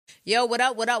Yo, what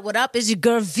up, what up, what up? It's your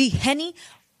girl V-Henny.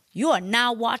 You are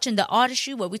now watching the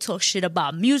Artistry, where we talk shit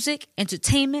about music,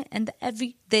 entertainment, and the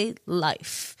everyday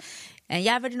life. And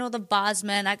y'all already know the vibes,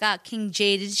 man. I got King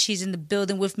Jaded. She's in the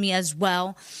building with me as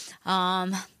well.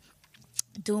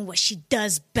 Doing what she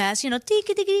does best,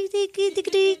 tiki tiki tiki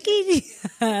tiki tiki.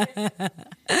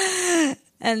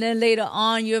 And then later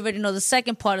on, you already know the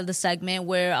second part of the segment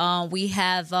where we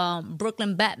have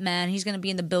Brooklyn Batman. He's going to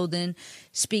be in the building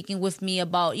speaking with me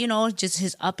about, just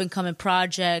his up-and-coming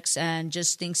projects and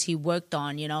just things he worked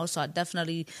on, So I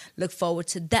definitely look forward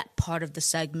to that part of the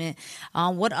segment.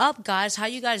 What up, guys? How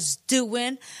you guys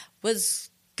doing? What's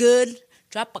good?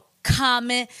 Drop a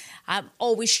comment. I'm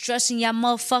always stressing y'all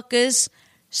motherfuckers.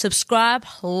 Subscribe,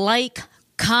 like,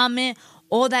 comment,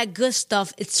 all that good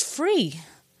stuff. It's free.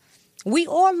 We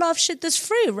all love shit that's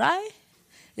free, right?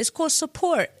 It's called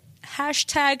support.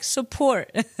 Hashtag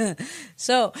support.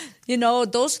 So,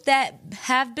 those that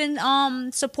have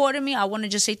been supporting me, I want to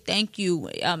just say thank you.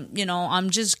 I'm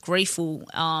just grateful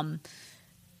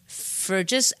for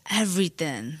just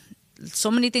everything. So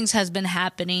many things has been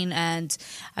happening, and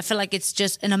I feel like it's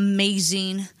just an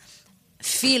amazing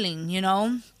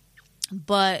feeling,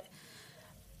 But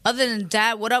other than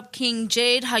that, what up, King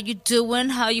Jade? How you doing?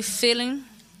 How you feeling?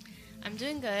 I'm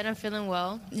doing good. I'm feeling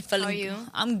well. How are you?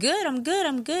 I'm good.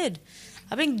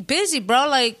 I've been busy, bro.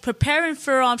 Like preparing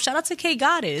for shout out to K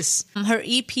Goddess. Her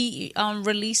EP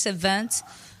release event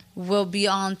will be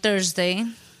on Thursday.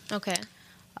 Okay.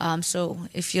 So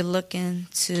if you're looking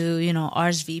to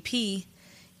RSVP,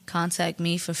 contact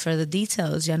me for further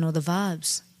details. Y'all know the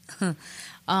vibes.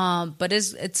 But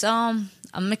it's I'm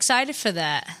excited for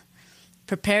that.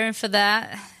 Preparing for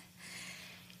that.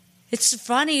 It's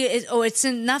funny. It's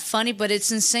not funny, but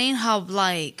it's insane how,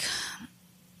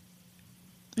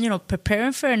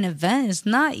 preparing for an event is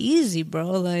not easy,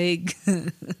 bro. What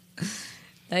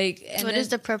does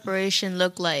the preparation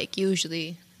look like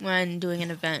usually when doing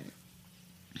an event?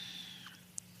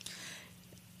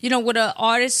 With an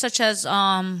artist such as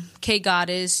K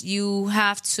Goddess, you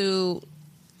have to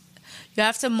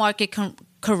market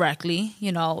correctly.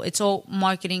 It's all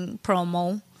marketing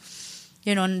promo.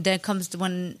 And then comes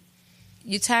when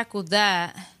you tackle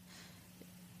that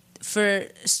for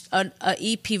an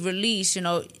EP release,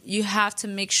 you have to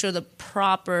make sure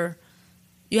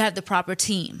you have the proper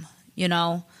team,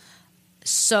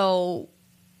 So,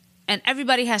 and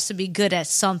everybody has to be good at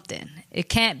something. It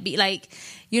can't be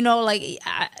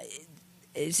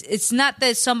it's not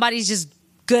that somebody's just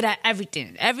good at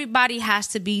everything. Everybody has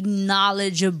to be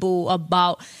knowledgeable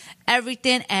about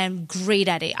everything and great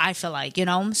at it, I feel like,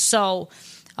 So,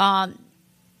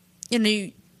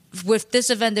 with this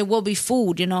event, there will be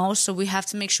food, so we have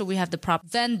to make sure we have the proper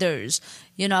vendors,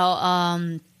 you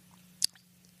have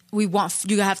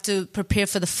to prepare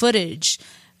for the footage,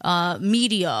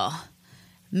 media,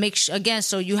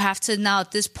 so you have to now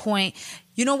at this point,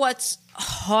 what's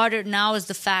harder now is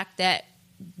the fact that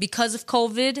because of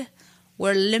COVID,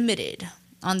 we're limited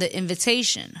on the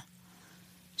invitation.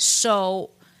 So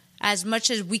as much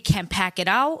as we can pack it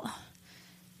out,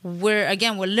 we're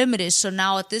limited. So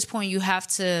now at this point, you have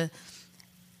to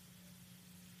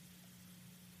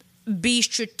be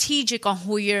strategic on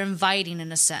who you're inviting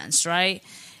in a sense, right?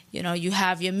 You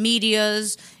have your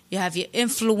medias, you have your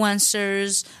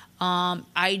influencers,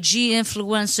 IG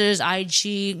influencers,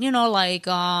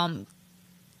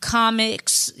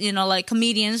 comics,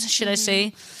 comedians, should I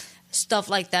say, stuff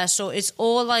like that. So it's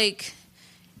all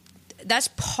that's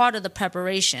part of the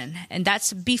preparation, and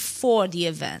that's before the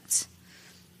event.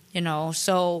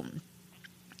 So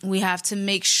we have to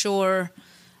make sure,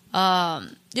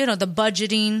 the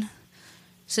budgeting.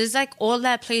 So it's all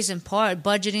that plays in part,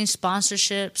 budgeting,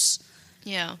 sponsorships.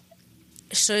 Yeah.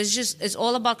 So it's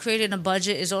all about creating a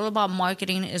budget. It's all about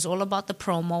marketing. It's all about the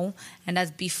promo, and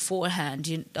that's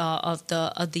beforehand of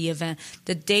the event.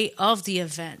 The day of the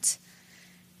event,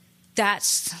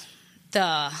 that's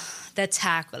the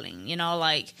tackling.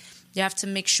 You have to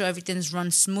make sure everything's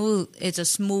run smooth. It's a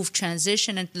smooth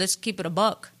transition, and let's keep it a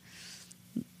buck.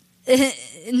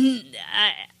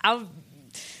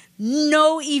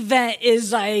 No event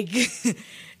is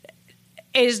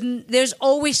there's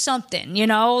always something,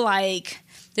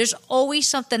 there's always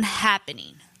something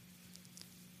happening.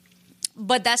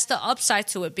 But that's the upside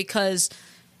to it, because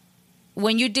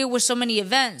when you deal with so many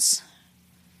events,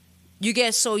 you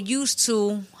get so used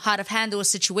to how to handle a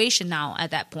situation now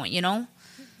at that point,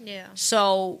 Yeah.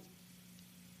 So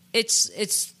it's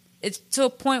to a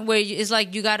point where it's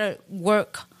you gotta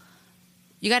work.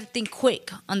 You got to think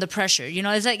quick under pressure.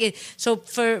 So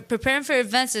for preparing for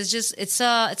events, it's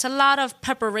a lot of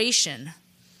preparation.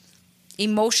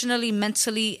 emotionally,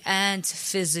 mentally, and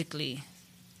physically.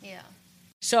 Yeah.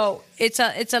 So it's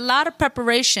a lot of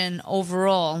preparation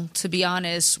overall, to be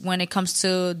honest, when it comes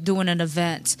to doing an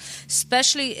event,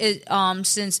 especially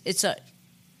since it's a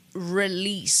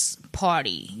release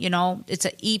party. You know, it's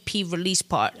an EP release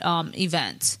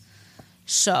event.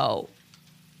 So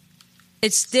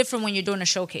it's different when you're doing a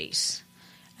showcase.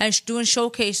 And doing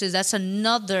showcases, that's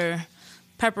another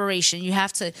preparation. You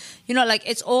have to, you know, like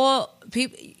it's all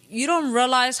people. You don't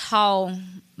realize how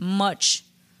much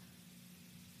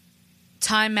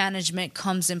time management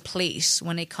comes in place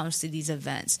when it comes to these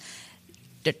events.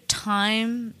 The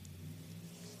time,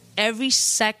 every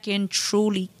second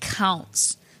truly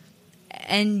counts.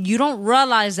 And you don't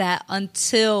realize that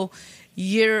until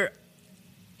you're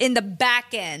in the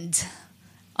back end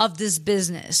of this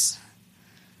business.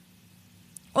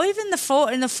 Or even in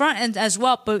the front end as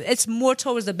well, but it's more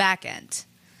towards the back end.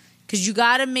 Because you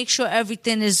got to make sure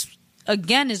everything is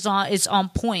on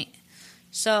point.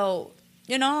 So,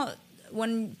 you know,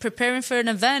 when preparing for an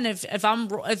event,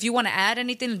 if you want to add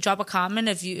anything, drop a comment.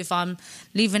 If I'm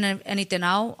leaving anything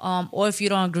out, or if you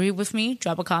don't agree with me,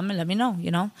 drop a comment. Let me know.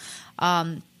 You know,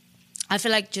 I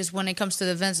feel like just when it comes to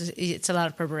the events, it's a lot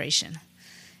of preparation,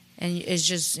 and it's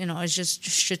just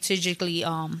strategically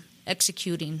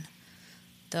executing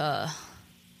the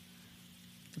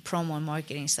promo and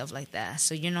marketing, stuff like that.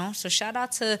 So, you know, so shout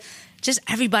out to just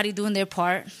everybody doing their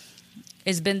part.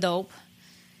 It's been dope.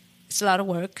 It's a lot of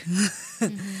work.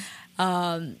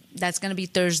 Mm-hmm. That's going to be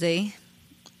Thursday.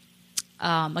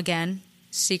 Again,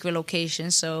 secret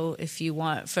location. So if you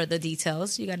want further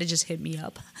details, you got to just hit me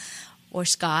up. Or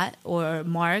Scott or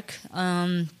Mark.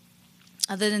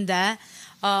 Other than that,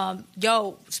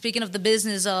 speaking of the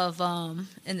business of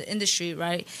in the industry,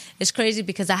 right? It's crazy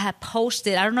because I had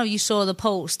posted, I don't know if you saw the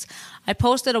post. I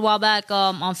posted a while back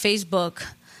on Facebook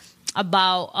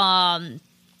about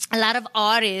a lot of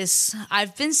artists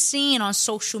I've been seeing on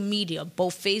social media,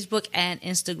 both Facebook and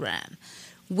Instagram,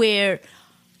 where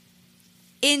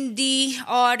indie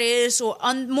artists or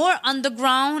more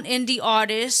underground indie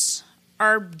artists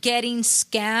are getting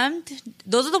scammed.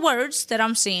 Those are the words that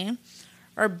I'm seeing.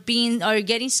 Are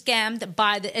getting scammed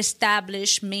by the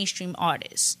established mainstream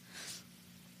artists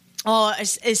or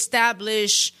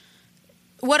established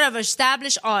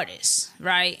artists,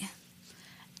 right?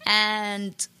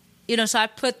 And you know, so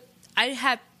I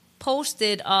had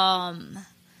posted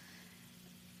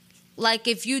like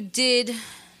if you did.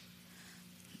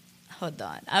 Hold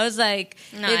on, I was like,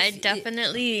 no,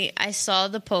 I saw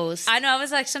the post. I know, I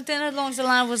was like something along the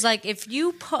line was like if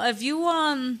you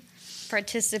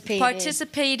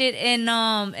participated in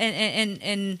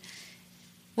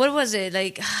what was it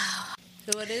like?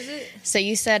 What is it? So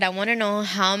you said, I want to know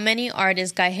how many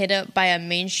artists got hit up by a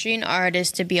mainstream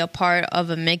artist to be a part of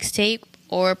a mixtape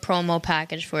or a promo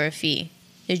package for a fee.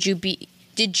 Did you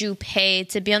pay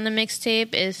to be on the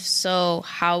mixtape? If so,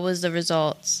 how was the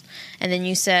results? And then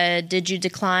you said, did you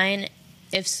decline?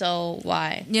 If so,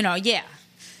 why? You know, yeah.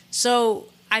 So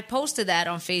I posted that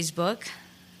on Facebook,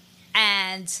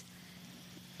 and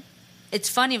it's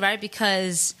funny, right?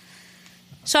 Because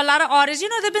so a lot of artists, you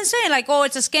know, they've been saying like, oh,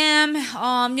 it's a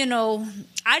scam. You know,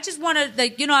 I just want to,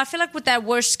 like, you know, I feel like with that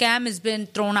word scam has been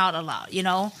thrown out a lot, you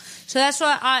know? So that's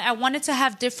why I wanted to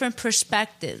have different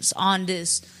perspectives on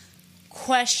this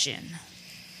question.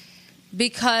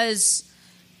 Because,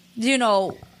 you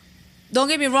know, don't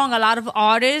get me wrong, a lot of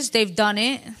artists, they've done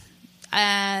it.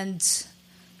 And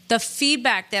the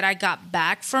feedback that I got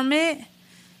back from it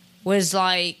was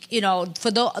like, you know,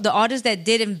 for the artists that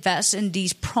did invest in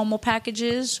these promo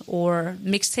packages or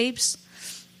mixtapes,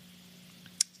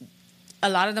 a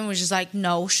lot of them was just like,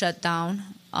 no, shut down.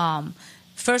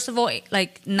 First of all,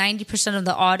 like 90% of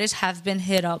the artists have been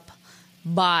hit up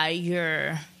by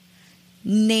your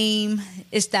name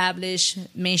established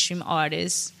mainstream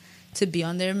artists to be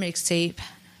on their mixtape.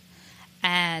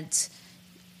 And,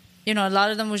 you know, a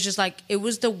lot of them was just like, it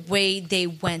was the way they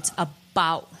went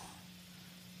about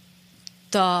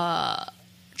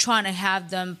trying to have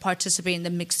them participate in the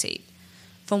mixtape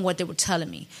from what they were telling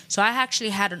me. So I actually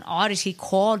had an artist, he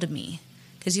called me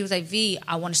because he was like, V,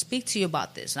 I want to speak to you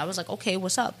about this. And I was like, okay,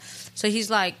 what's up? So he's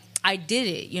like, I did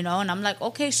it, you know? And I'm like,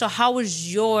 okay, so how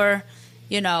was your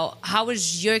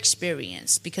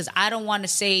experience? Because I don't want to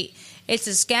say it's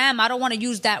a scam. I don't want to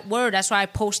use that word. That's why I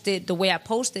posted the way I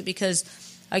posted, because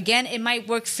again, it might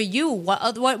work for you.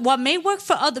 What may work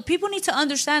for other people need to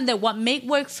understand that what may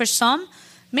work for some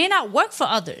may not work for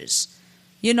others,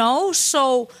 you know?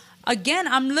 So again,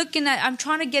 I'm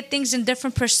trying to get things in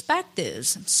different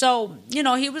perspectives. So, you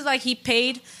know, he was like, he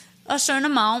paid a certain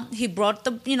amount. He brought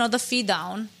the fee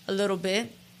down a little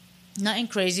bit. Nothing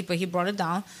crazy, but he brought it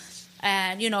down.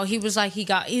 And, he was like,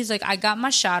 I got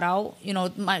my shout out,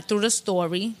 through the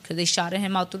story, because they shouted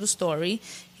him out through the story.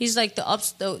 He's like,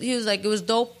 he was like, it was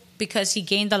dope because he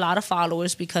gained a lot of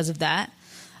followers because of that.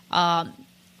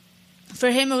 For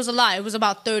him, it was a lot. It was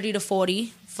about 30 to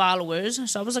 40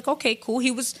 followers. So I was like, okay, cool. He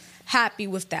was happy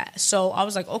with that. So I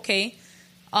was like, okay.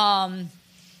 I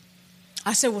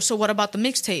said, well, so what about the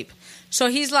mixtape? So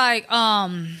he's like,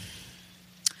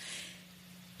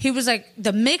 he was like,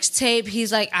 the mixtape,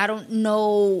 he's like, I don't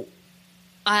know.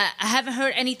 I haven't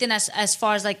heard anything as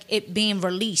far as like it being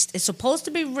released. It's supposed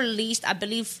to be released, I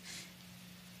believe,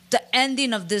 the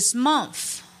ending of this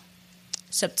month,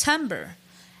 September.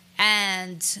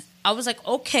 And I was like,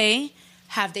 okay,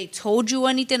 have they told you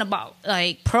anything about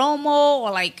like promo,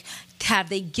 or like have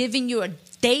they given you a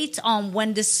date on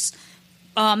when this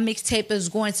mixtape is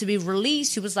going to be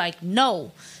released? He was like,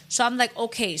 no. So I'm like,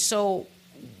 okay, so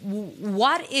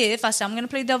what if, I said, I'm going to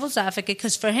play devil's advocate,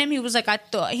 because for him, he was like, I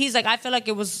feel like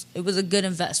it was a good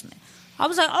investment. I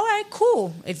was like, all right,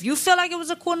 cool. If you feel like it was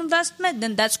a cool investment,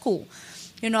 then that's cool.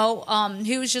 He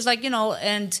was just like,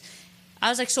 and I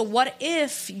was like, so what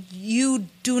if you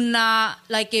do not,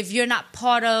 like, if you're not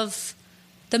part of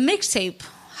the mixtape,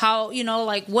 how,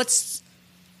 like, what's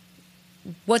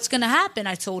going to happen?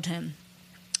 I told him.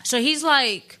 So he's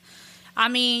like, I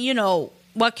mean,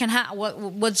 what's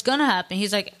going to happen?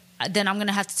 He's like, then I'm going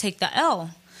to have to take the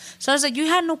L. So I was like, you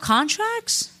had no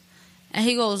contracts? And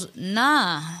he goes,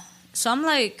 nah. So I'm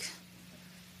like,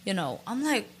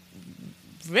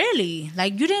 really?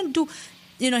 Like, you didn't do,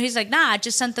 he's like, nah, I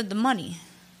just sent them the money.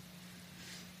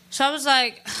 So I was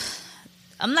like,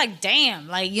 I'm like, damn,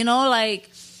 like,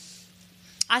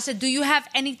 I said, do you have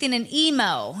anything in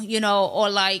email, or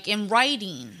like in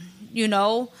writing,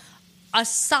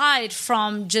 aside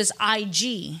from just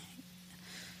IG?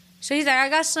 So he's like, I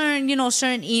got certain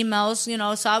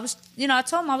emails, so I was, I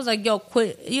told him, I was like, yo,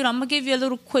 quick, I'm going to give you a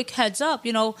little quick heads up,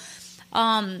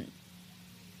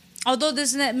 although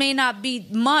this may not be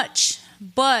much,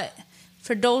 but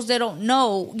for those that don't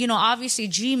know, obviously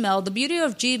Gmail, the beauty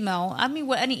of Gmail, I mean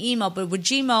with any email, but with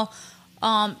Gmail,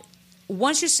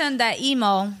 once you send that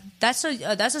email, that's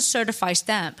a certified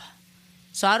stamp.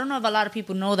 So I don't know if a lot of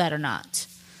people know that or not.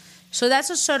 So that's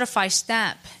a certified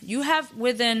stamp. You have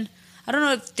within, I don't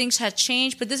know if things have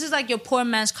changed, but this is like your poor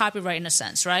man's copyright in a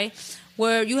sense, right?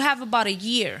 Where you have about a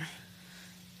year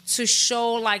to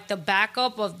show like the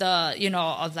backup of the,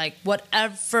 of like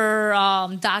whatever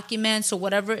documents or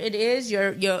whatever it is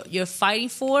you're fighting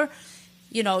for,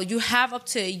 you have up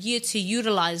to a year to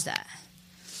utilize that.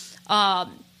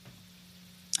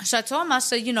 So I told him, I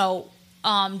said,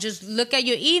 just look at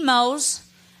your emails,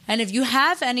 and if you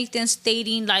have anything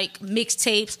stating like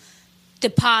mixtapes,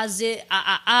 deposit,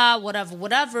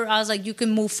 whatever, I was like, you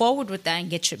can move forward with that and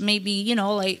get your, maybe,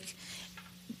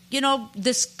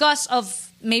 discuss of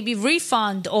maybe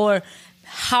refund, or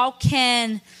how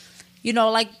can,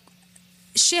 like,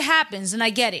 shit happens and I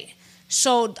get it.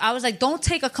 So I was like, don't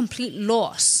take a complete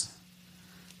loss.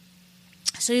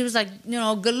 So he was like,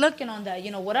 good looking on that,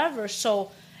 whatever.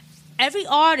 So every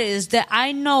artist that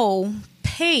I know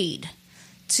paid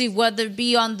to, whether it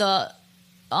be on the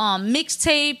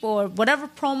mixtape or whatever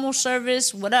promo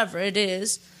service, whatever it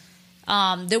is,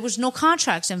 there was no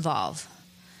contracts involved.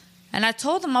 And I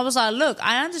told them, I was like, look,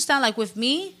 I understand, like with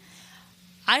me,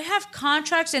 I have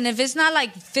contracts, and if it's not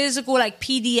like physical, like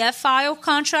PDF file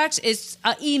contracts, it's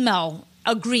an email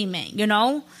agreement,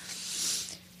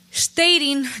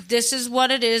 stating this is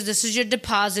what it is, this is your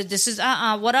deposit, this is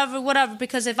whatever.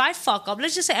 Because if I fuck up,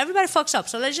 let's just say everybody fucks up.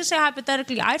 So let's just say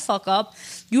hypothetically I fuck up,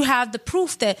 you have the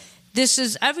proof that this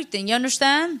is everything. You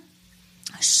understand?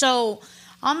 So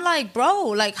I'm like, bro,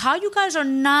 like how you guys are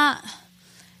not,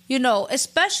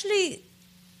 especially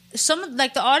some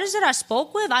like the artists that I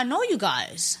spoke with, I know you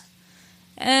guys.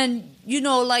 And,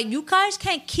 like you guys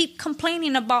can't keep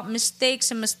complaining about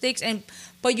mistakes,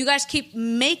 but you guys keep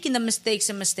making the mistakes.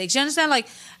 You understand? Like,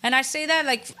 and I say that,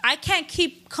 like, I can't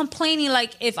keep complaining,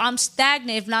 like, if I'm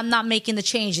stagnant, if I'm not making the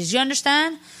changes. You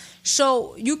understand?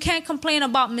 So you can't complain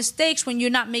about mistakes when you're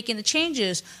not making the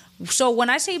changes. So when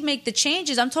I say make the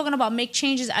changes, I'm talking about make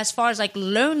changes as far as, like,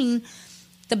 learning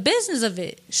the business of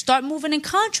it. Start moving in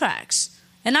contracts.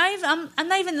 And I'm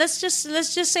not even, let's just say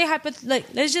let's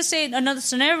just say another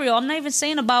scenario. I'm not even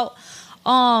saying about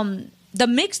the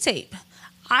mixtape.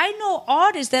 I know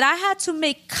artists that I had to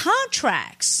make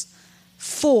contracts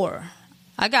for.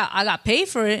 I got paid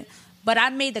for it, but I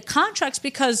made the contracts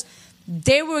because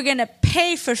they were gonna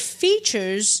pay for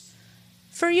features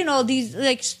for these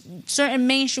like certain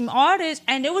mainstream artists,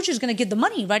 and they were just gonna get the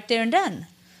money right there and then.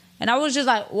 And I was just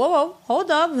like, whoa, hold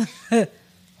up.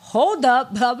 hold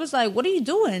up. I was like, what are you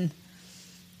doing?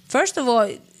 First of all,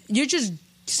 you're just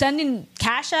sending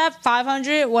Cash App,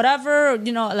 500, whatever,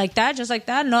 like that, just like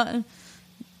that. No,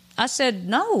 I said,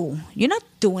 no, you're not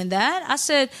doing that. I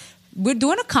said, we're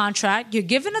doing a contract. You're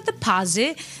giving a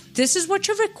deposit. This is what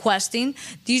you're requesting.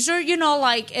 These are,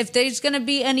 like, if there's going to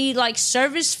be any, like,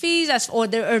 service fees,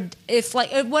 if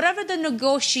whatever the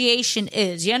negotiation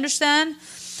is. You understand?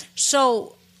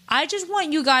 So I just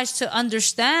want you guys to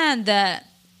understand that,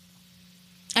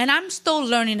 and I'm still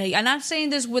learning it. And I'm saying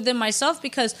this within myself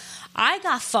because I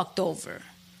got fucked over.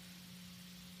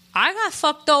 I got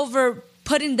fucked over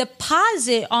putting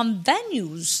deposit on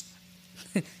venues.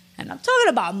 And I'm talking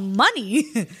about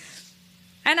money.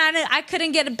 And I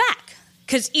couldn't get it back.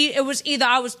 Because it was either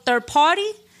I was third party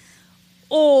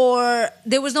or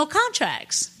there was no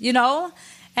contracts,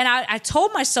 And I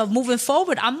told myself, moving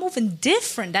forward, I'm moving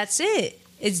different. That's it.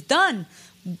 It's done.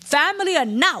 Family or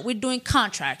not, we're doing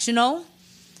contracts,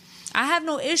 I have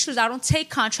no issues. I don't take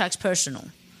contracts personal.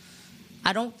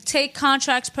 I don't take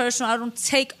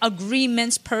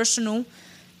agreements personal.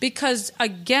 Because,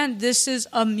 again, this is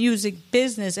a music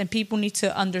business and people need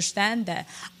to understand that.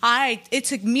 It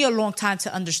took me a long time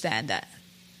to understand that.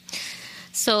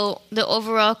 So the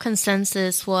overall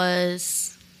consensus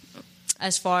was?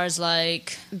 As far as,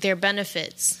 like, their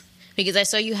benefits. Because I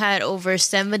saw you had over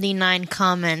 79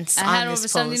 comments on this post. I had over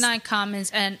 79 comments,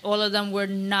 and all of them were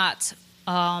not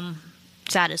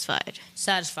satisfied.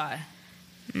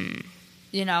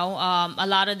 A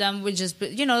lot of them would just,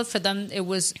 for them it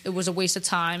was a waste of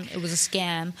time. It was a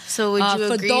scam. So would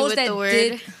you agree with the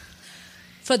word?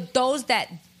 For those that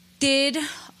did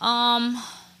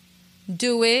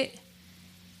do it,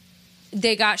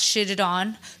 they got shitted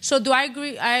on. So do I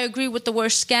agree? I agree with the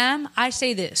word scam. I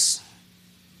say this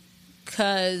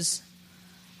because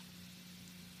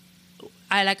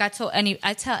I tell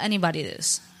anybody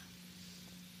this.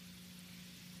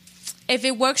 If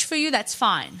it works for you, that's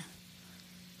fine.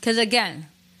 Because, again,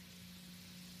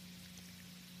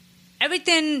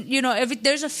 everything,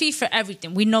 there's a fee for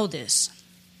everything. We know this.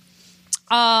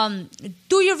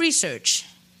 Do your research.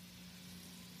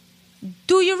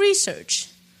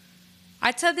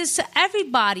 I tell this to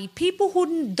everybody. People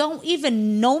who don't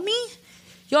even know me.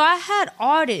 I had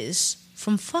artists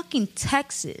from fucking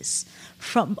Texas.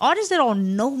 From artists that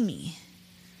don't know me.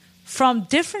 From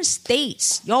different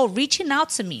states, reaching out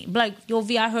to me. Like,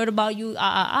 V, I heard about you,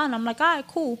 and I'm like, all right,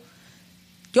 cool.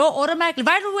 Automatically,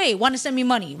 right away, want to send me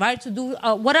money, right? To do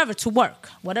whatever, to work,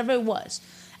 whatever it was.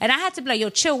 And I had to be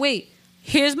like, chill, wait.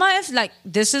 Here's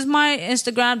this is my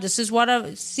Instagram. This is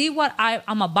see what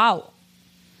I'm about.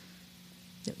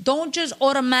 Don't just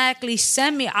automatically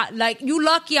send me. You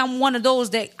lucky I'm one of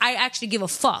those that I actually give a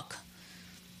fuck.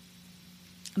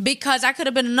 Because I could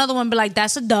have been another one, be like,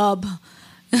 that's a dub.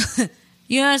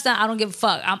 You understand? I don't give a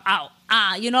fuck. I'm out.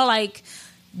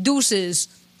 Deuces.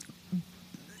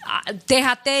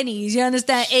 Tenis. You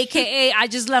understand? AKA, I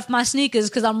just left my sneakers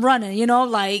because I'm running.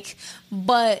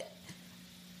 But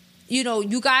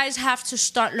you guys have to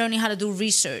start learning how to do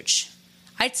research.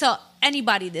 I tell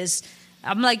anybody this.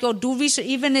 I'm like, do research.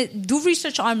 Do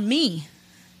research on me.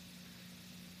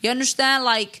 You understand?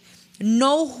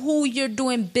 Know who you're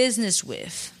doing business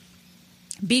with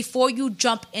before you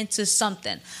jump into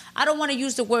something. I don't want to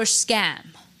use the word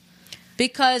scam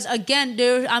because, again,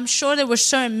 I'm sure there were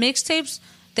certain mixtapes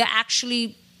that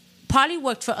actually probably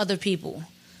worked for other people.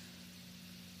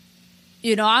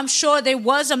 I'm sure there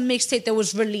was a mixtape that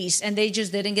was released and they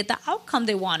just didn't get the outcome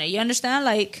they wanted. You understand?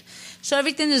 So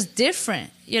everything is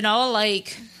different,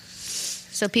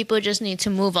 So people just need to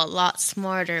move a lot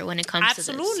smarter when it comes to this.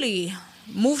 Absolutely.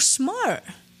 Move smart.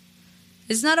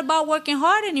 It's not about working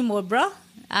hard anymore, bro.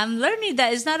 I'm learning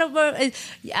that it's not about. I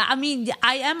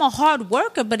am a hard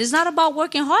worker, but it's not about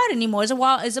working hard anymore.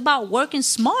 It's about working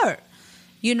smart.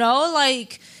 Again,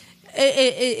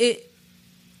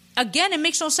 it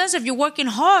makes no sense if you're working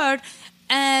hard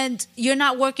and you're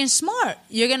not working smart.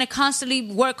 You're gonna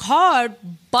constantly work hard,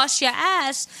 bust your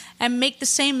ass, and make the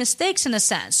same mistakes in a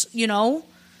sense. And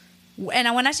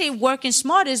when I say working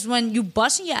smart is when you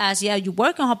busting your ass. Yeah, you're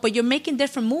working hard, but you're making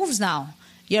different moves now.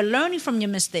 You're learning from your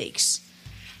mistakes.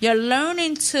 You're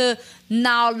learning to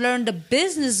now learn the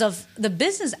business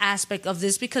aspect of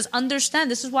this, because understand,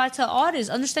 this is why I tell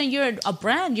artists, understand you're a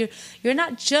brand. You're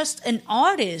not just an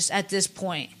artist at this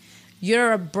point.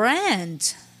 You're a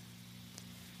brand.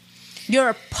 You're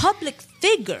a public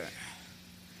figure.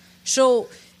 So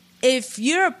if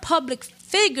you're a public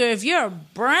figure, if you're a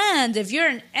brand, if you're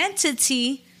an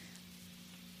entity,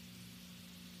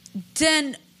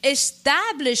 then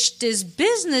establish this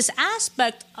business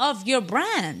aspect of your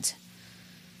brand.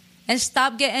 and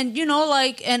stop getting,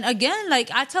 like, and again, like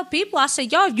I tell people, I say,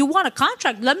 yo, if you want a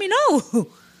contract, let me know.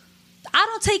 I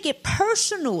don't take it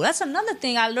personal. That's another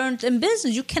thing I learned in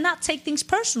business. You cannot take things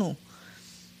personal.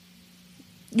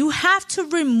 You have to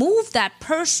remove that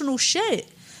personal shit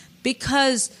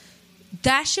because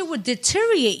that shit would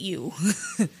deteriorate you.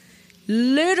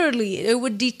 Literally, it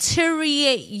would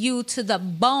deteriorate you to the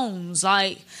bones.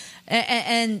 Like,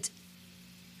 and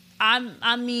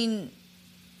I mean,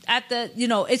 at the,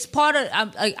 it's part of,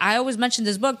 I always mention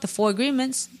this book, The 4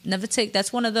 Agreements. Never take,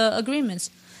 that's one of the agreements.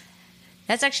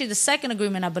 That's actually the second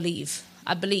agreement, I believe.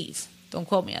 Don't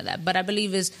quote me on that. But I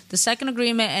believe is the second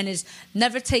agreement, and is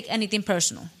never take anything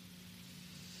personal.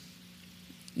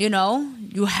 You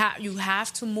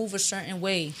have to move a certain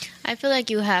way. I feel like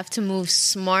you have to move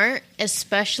smart,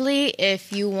 especially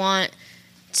if you want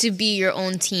to be your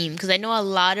own team. Because I know a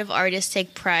lot of artists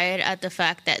take pride at the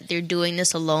fact that they're doing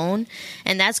this alone.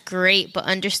 And that's great, but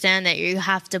understand that you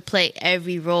have to play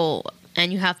every role.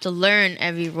 And you have to learn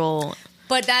every role.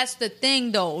 But that's the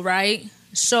thing, though, right?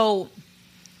 So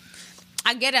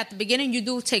I get it. At the beginning, you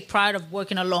do take pride of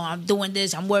working alone. I'm doing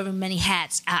this. I'm wearing many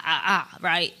hats.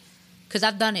 Right? Because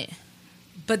I've done it.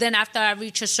 But then after I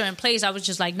reached a certain place, I was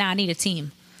just like, nah, I need a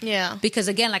team. Yeah. Because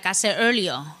again, like I said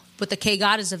earlier, with the K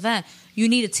Goddess event, you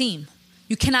need a team.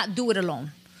 You cannot do it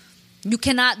alone. You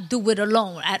cannot do it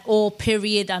alone at all,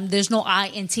 period. There's no I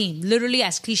in team. Literally,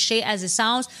 as cliche as it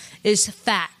sounds, is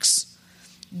facts.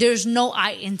 There's no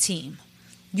I in team.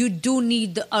 You do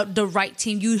need the right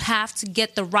team. You have to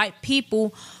get the right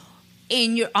people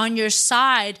on your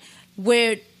side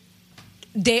where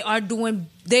they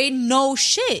know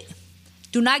shit.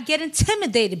 Do not get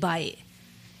intimidated by it.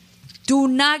 Do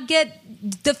not get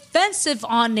defensive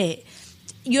on it.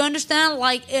 You understand?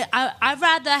 Like, I'd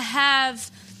rather have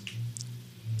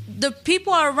the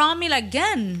people around me, like,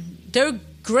 again, they're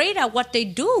great at what they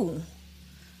do.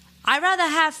 I'd rather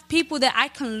have people that I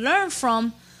can learn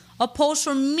from opposed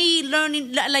to me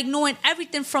learning, like, knowing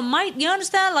everything from you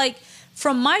understand? Like,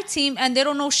 from my team, and they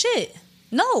don't know shit.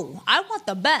 No, I want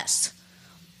the best.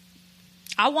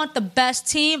 I want the best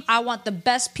team. I want the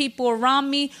best people around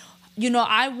me. And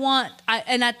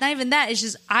not even that. It's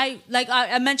just, I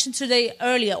mentioned today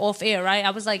earlier off air, right? I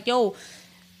was like, yo,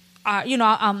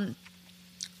 I'm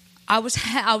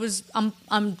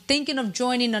thinking of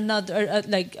joining another,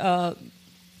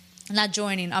 not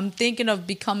joining. I'm thinking of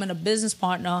becoming a business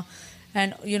partner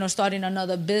and, starting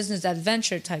another business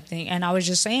adventure type thing. And I was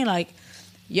just saying, like,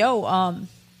 yo, I'm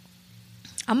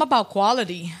about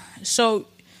quality. So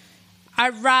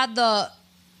I'd rather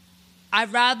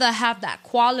have that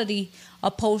quality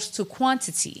opposed to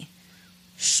quantity.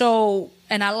 So,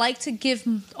 and I like to give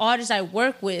artists I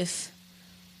work with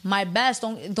my best.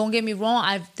 Don't get me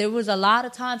wrong. There was a lot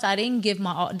of times I didn't give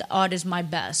my artists my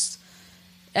best.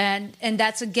 And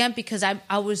that's again because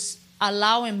I was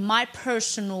allowing my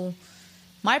personal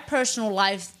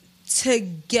life to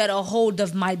get a hold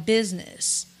of my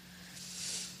business.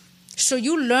 So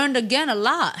you learned again a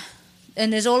lot.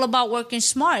 And it's all about working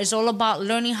smart. It's all about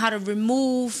learning how to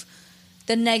remove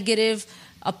the negative,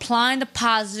 applying the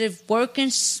positive, working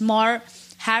smart,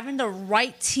 having the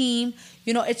right team.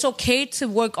 It's okay to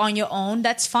work on your own.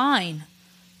 That's fine.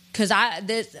 Because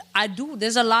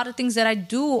there's a lot of things that I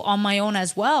do on my own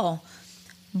as well.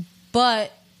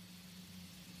 But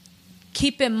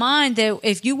keep in mind that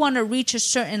if you want to reach a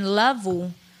certain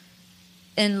level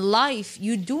in life,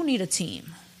 you do need a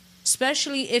team.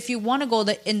 Especially if you want to go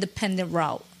the independent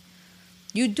route.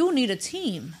 You do need a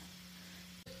team.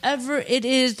 Whatever it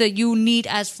is that you need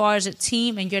as far as a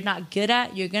team and you're not good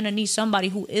at, you're going to need somebody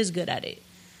who is good at it.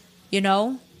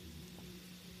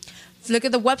 Look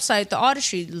at the website, the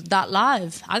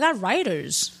Artistry.live. I got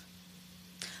writers.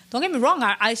 Don't get me wrong,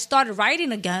 I started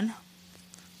writing again.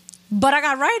 But I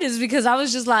got writers because I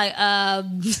was just like,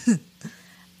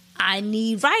 I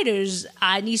need writers.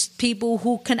 I need people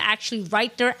who can actually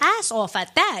write their ass off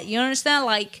at that. You understand?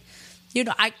 Like,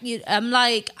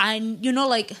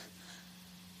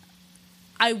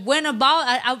 I went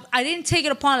about, I didn't take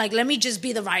it upon, like, let me just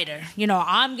be the writer.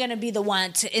 I'm going to be the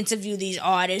one to interview these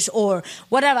artists or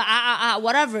whatever.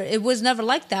 Whatever. It was never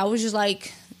like that. I was just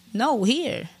like, no,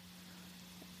 here.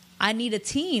 I need a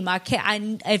team.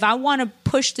 If I want to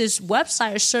push this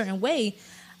website a certain way,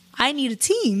 I need a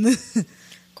team.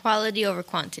 Quality over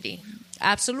quantity.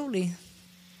 Absolutely.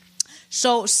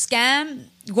 So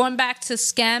going back to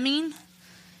scamming,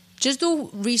 just do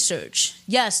research.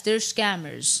 Yes, there's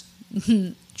scammers.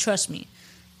 Trust me,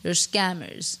 there's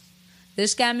scammers.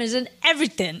 There's scammers in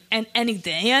everything and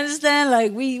anything. You understand?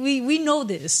 Like, we know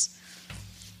this.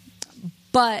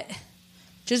 But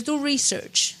just do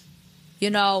research.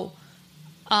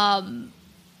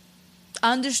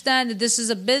 understand that this is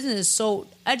a business, so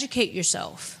educate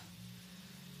yourself.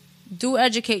 Do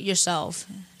educate yourself.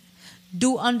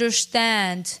 Do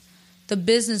understand the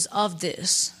business of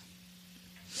this.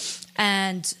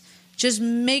 And just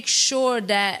make sure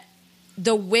that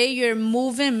the way you're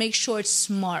moving, make sure it's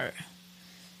smart.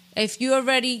 If you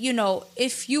already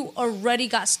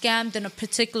got scammed in a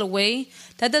particular way,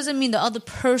 that doesn't mean the other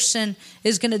person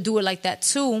is going to do it like that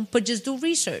too, but just do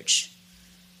research.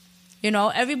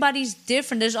 Everybody's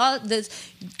different. There's all this,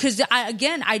 because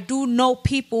I do know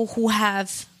people who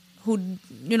charge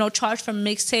for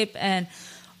mixtape and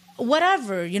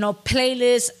whatever,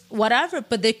 playlists, whatever,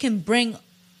 but they can bring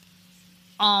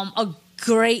a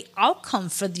great outcome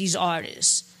for these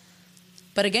artists.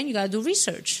 But again, you gotta do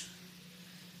research.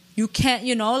 You can't,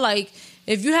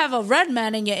 if you have a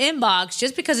Redman in your inbox,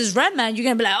 just because it's Redman, you're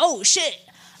gonna be like, oh shit,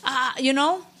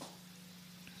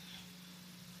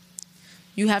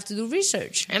 You have to do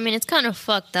research. I mean, it's kind of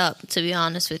fucked up, to be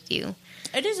honest with you.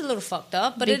 It is a little fucked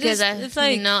up, but because it's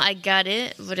like, I got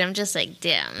it, but I'm just like,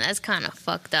 damn, that's kind of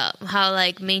fucked up. How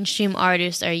mainstream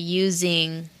artists are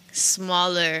using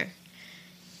smaller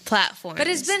platforms. But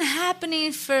it's been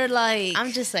happening for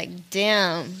I'm just like,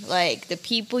 damn, the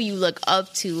people you look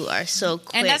up to are so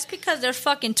quick. And that's because their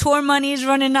fucking tour money is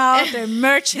running out, their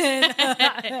merchant.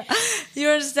 You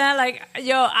understand?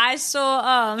 I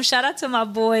saw, shout out to my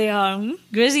boy,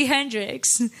 Grizzy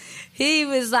Hendrix. He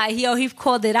was like, he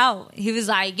called it out. He was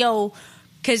like,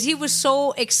 because he was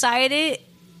so excited.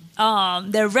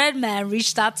 The Redman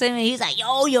reached out to him and he's like,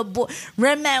 your boy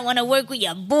Redman want to work with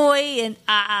your boy and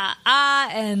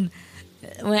and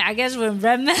when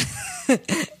Redman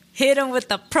hit him with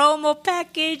the promo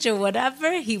package or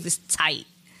whatever, he was tight.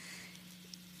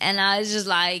 And I was just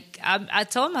like, I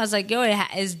told him, I was like,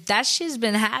 that shit's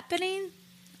been happening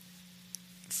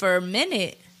for a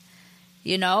minute,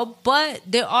 but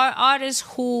there are artists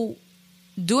who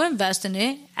do invest in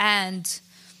it, and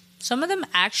some of them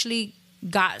actually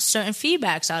got certain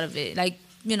feedbacks out of it,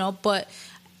 but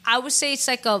I would say it's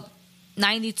like a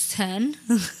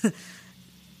 90-10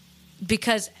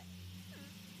 because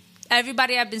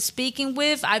everybody I've been speaking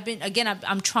with, I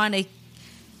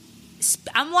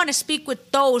want to speak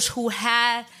with those who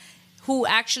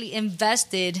actually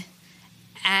invested,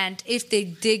 and if they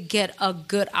did get a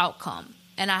good outcome,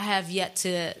 and I have yet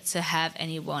to have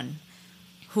anyone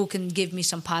who can give me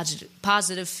some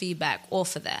positive feedback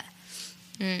off of that.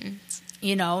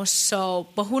 So,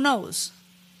 but who knows?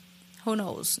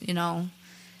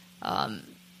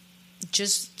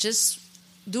 Just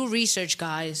do research,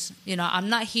 guys. I'm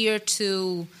not here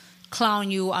to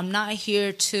clown you. I'm not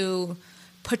here to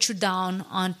put you down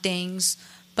on things,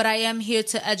 but I am here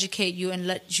to educate you and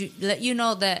let you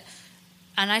know that.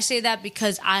 And I say that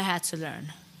because I had to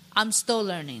learn. I'm still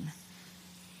learning.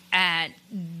 And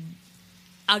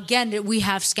again, we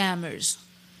have scammers.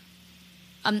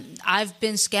 I've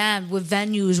been scammed with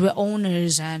venues, with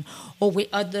owners, or with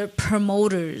other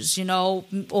promoters,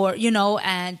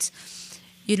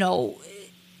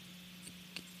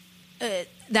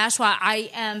 that's why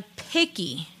I am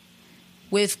picky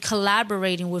with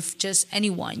collaborating with just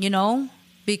anyone,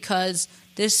 because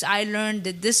I learned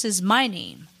that this is my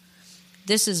name,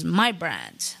 this is my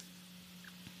brand.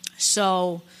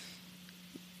 So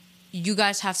you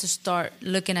guys have to start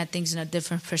looking at things in a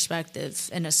different perspective,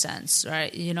 in a sense,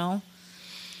 right?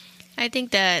 I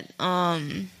think that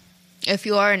if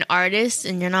you are an artist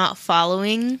and you're not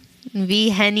following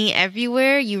V-Henny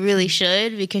everywhere, you really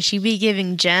should, because she be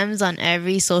giving gems on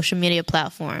every social media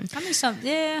platform. I mean,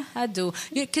 yeah, I do.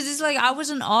 Because it's like, I was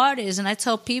an artist, and I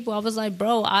tell people, I was like,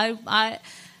 bro, I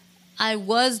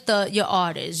was your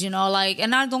artist,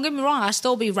 and don't get me wrong, I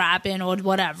still be rapping or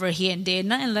whatever here and there,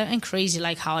 nothing crazy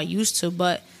like how I used to,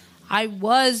 but I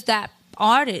was that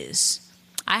artist.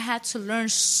 I had to learn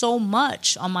so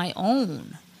much on my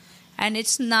own, and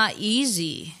it's not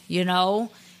easy,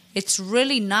 It's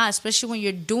really not, especially when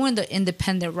you're doing the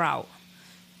independent route,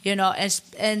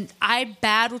 and I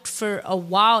battled for a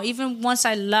while, even once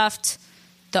I left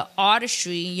the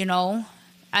artistry,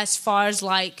 as far as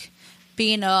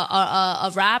being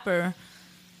a rapper,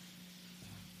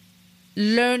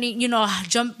 learning,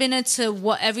 jumping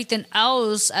into everything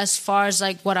else as far as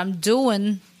what I'm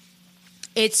doing,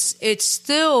 it's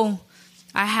still,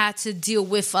 I had to deal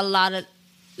with a lot of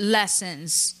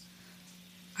lessons.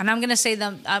 And I'm going to say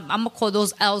them, I'm going to call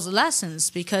those L's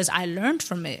lessons, because I learned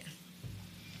from it.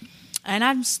 And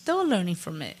I'm still learning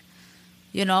from it.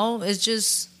 It's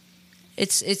just,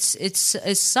 it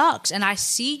sucks. And I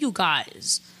see you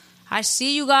guys. I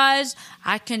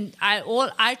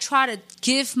try to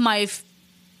give my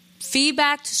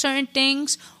feedback to certain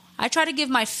things. I try to give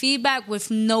my feedback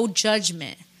with no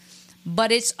judgment,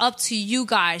 but it's up to you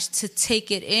guys to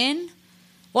take it in.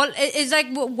 Well, it's like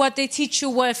what they teach you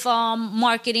with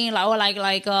marketing,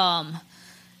 like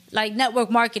network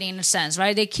marketing in a sense,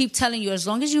 right? They keep telling you as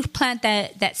long as you plant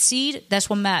that seed, that's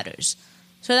what matters.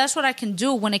 So that's what I can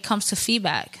do when it comes to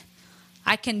feedback.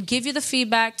 I can give you the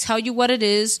feedback, tell you what it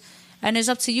is, and it's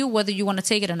up to you whether you want to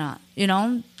take it or not. You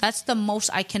know, that's the most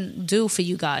I can do for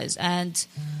you guys. And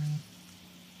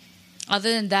other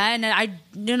than that,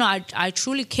 and I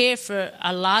truly care for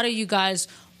a lot of you guys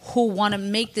who want to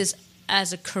make this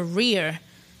as a career,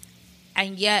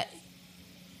 and yet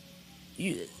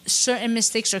certain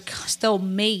mistakes are still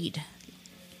made,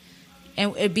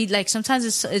 and it'd be like sometimes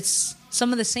it's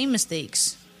some of the same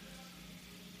mistakes.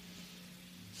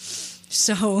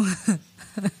 So,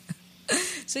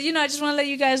 so I just want to let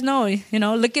you guys know.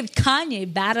 Look at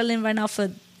Kanye battling right now for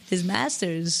his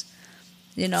masters.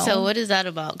 So what is that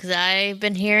about? Because I've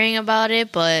been hearing about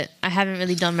it, but I haven't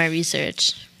really done my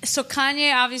research. So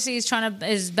Kanye obviously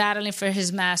is battling for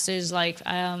his masters, like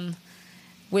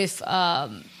with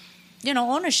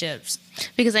ownerships.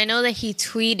 Because I know that he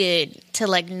tweeted to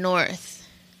like North,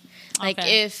 like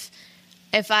if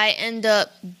I end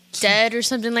up dead or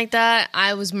something like that,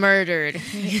 I was murdered.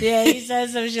 Yeah, he said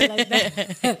some shit like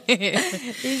that.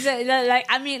 He said, like,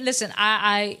 I mean, listen,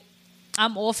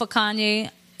 I'm all for Kanye.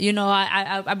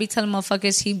 I be telling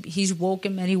motherfuckers he's woke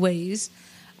in many ways.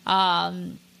 But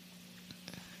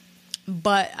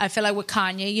I feel like with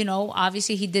Kanye,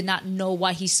 obviously he did not know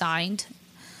why he signed.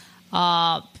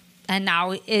 And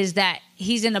now is that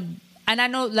he's in and I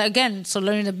know, like, again, so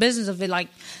learning the business of it, like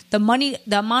the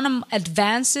amount of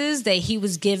advances that he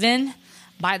was given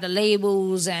by the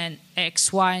labels and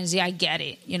X, Y, and Z, I get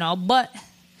it, But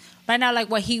right now, like,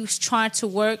 what he was trying to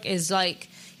work is like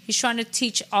he's trying to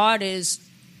teach artists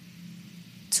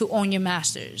to own your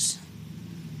masters,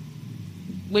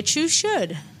 which you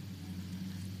should,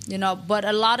 But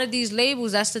a lot of these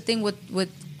labels, that's the thing with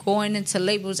going into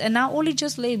labels, and not only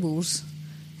just labels,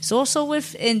 it's also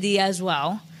with indie as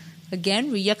well.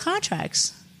 Again, read your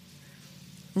contracts.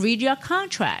 Read your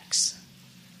contracts.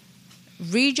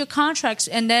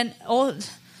 And then,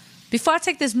 before I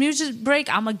take this music break,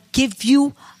 I'm going to give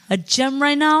you a gem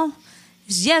right now.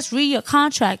 Yes, read your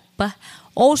contract, but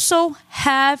also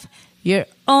have your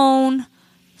own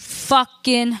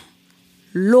fucking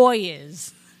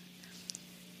lawyers.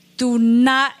 Do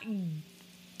not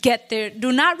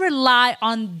rely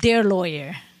on their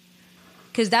lawyer.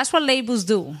 Because that's what labels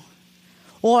do.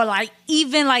 Or like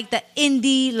even like the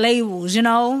indie labels,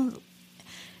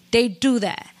 they do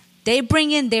that. They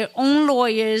bring in their own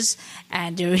lawyers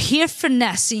and they're here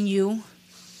finessing you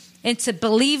into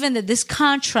believing that this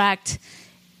contract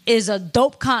is a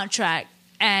dope contract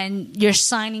and you're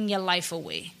signing your life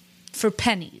away for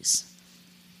pennies.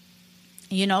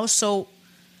 So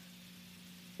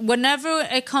whenever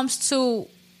it comes to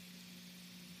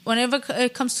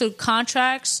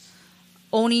contracts,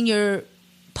 owning your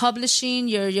publishing,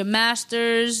 your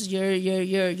masters, your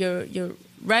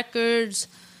records,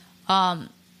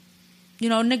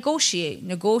 negotiate.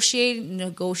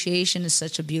 Negotiation is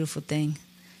such a beautiful thing.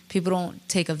 People don't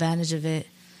take advantage of it.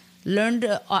 Learn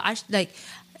I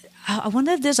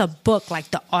wonder if there's a book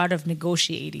like The Art of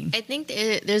Negotiating. I think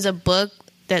there's a book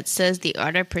that says The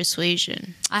Art of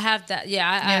Persuasion. I have that.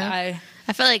 Yeah,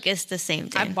 I feel like it's the same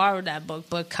thing. I borrowed that book,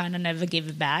 but kind of never gave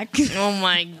it back. Oh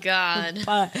my God.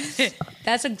 But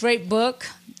that's a great book.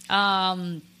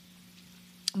 But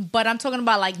I'm talking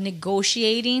about like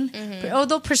negotiating. Mm-hmm.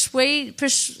 Although persuasive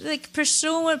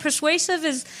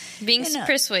is being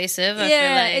persuasive. I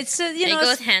feel like it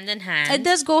goes hand in hand. It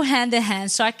does go hand in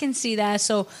hand, so I can see that.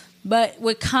 So, but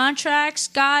with contracts,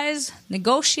 guys,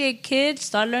 negotiate, kids.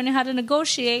 Start learning how to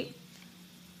negotiate.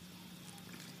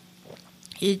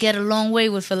 You get a long way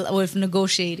with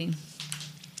negotiating.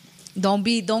 Don't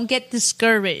get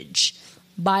discouraged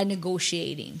by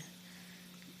negotiating.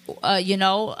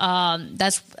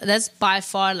 That's by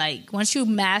far, like, once you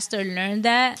learn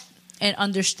that and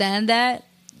understand that,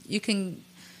 you go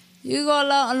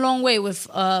a long way with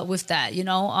that.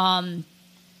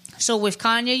 So with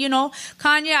Kanye,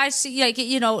 I see, like,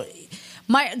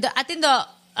 I think a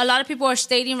lot of people are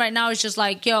stating right now is just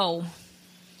like, yo,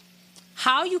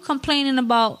 how are you complaining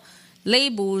about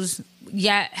labels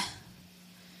yet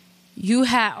you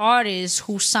had artists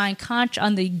who signed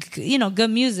on the good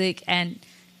music and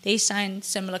they signed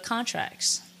similar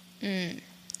contracts?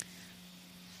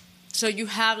 So you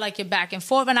have like your back and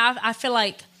forth, and I feel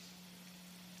like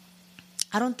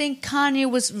I don't think Kanye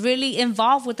was really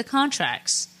involved with the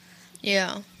contracts.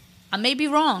 Yeah, I may be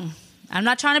wrong. I'm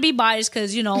not trying to be biased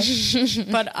because,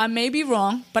 but I may be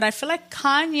wrong. But I feel like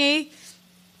Kanye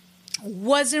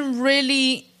wasn't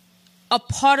really a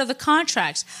part of the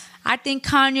contracts. I think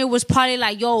Kanye was probably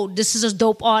like, yo, this is a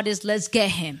dope artist. Let's get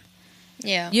him.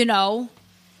 Yeah.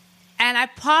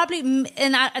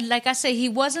 And like I say, he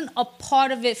wasn't a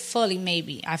part of it fully,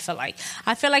 maybe, I feel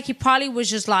like he probably was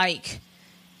just like,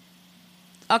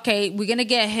 okay, we're going to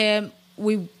get him.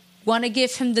 We want to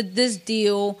give him this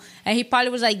deal. And he probably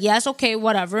was like, yes, okay,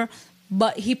 whatever.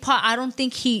 But I don't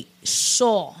think he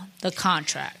saw the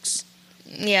contracts.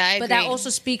 Yeah, I agree. But that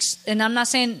also speaks, and I'm not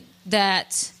saying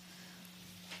that,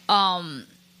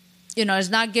 it's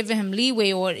not giving him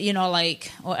leeway or,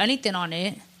 or anything on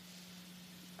it.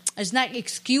 It's not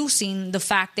excusing the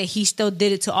fact that he still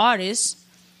did it to artists.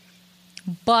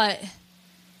 But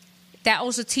that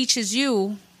also teaches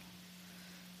you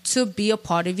to be a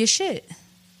part of your shit.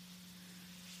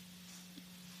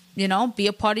 Be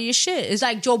a part of your shit. It's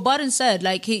like Joe Budden said,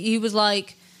 like he was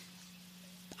like,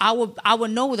 I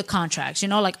would know the contracts,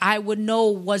 like I would know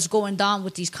what's going down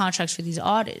with these contracts for these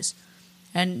artists.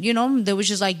 And, there was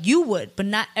just like, you would, but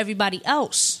not everybody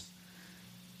else.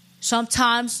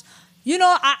 Sometimes,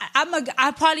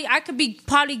 I could be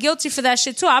probably guilty for that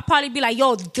shit too. I'd probably be like,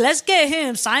 yo, let's get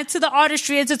him signed to the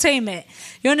Artistry Entertainment.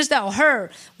 You understand? Or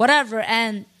her, whatever.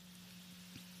 And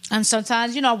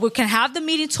sometimes, we can have the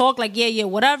meeting talk like, yeah,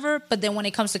 whatever. But then when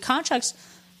it comes to contracts,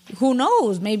 who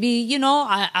knows? Maybe,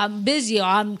 I'm busy or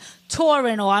I'm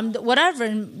touring or I'm whatever.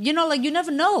 And, you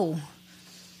never know.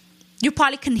 You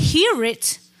probably can hear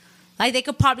it. Like, they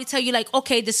could probably tell you, like,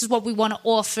 okay, this is what we want to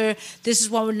offer. This is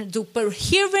what we're going to do. But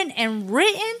hearing and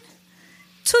written,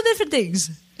 two different things.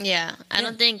 Yeah. I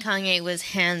don't think Kanye was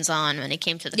hands-on when it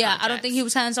came to the contracts. I don't think he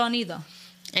was hands-on either.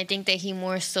 I think that he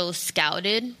more so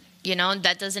scouted.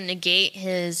 That doesn't negate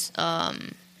his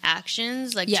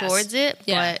actions, towards it.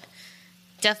 Yeah. But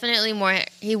definitely more,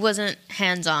 he wasn't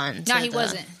hands-on. No, he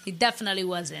wasn't. He definitely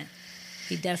wasn't.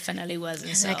 So.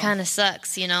 That kind of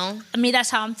sucks, I mean, that's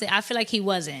how I'm thinking. I feel like he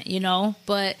wasn't,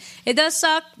 But it does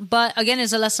suck. But again,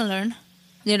 it's a lesson learned.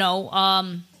 They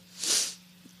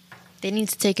need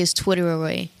to take his Twitter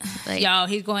away. Yo,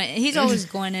 he's always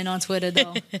going in on Twitter,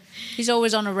 though. He's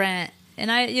always on a rant. And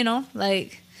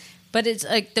but it's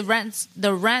like the rants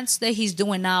that he's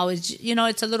doing now is,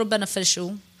 it's a little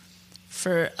beneficial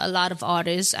for a lot of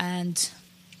artists. And,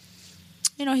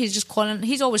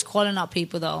 he's always calling out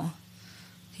people, though.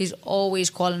 He's always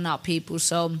calling out people.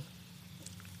 So,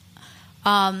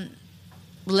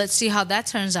 let's see how that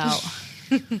turns out.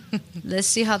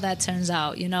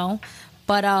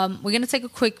 But we're going to take a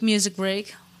quick music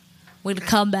break. We're going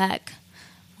to come back.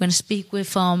 We're going to speak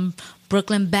with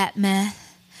Brooklyn Batman.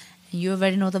 And you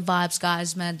already know the vibes,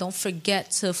 guys, man. Don't forget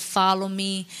to follow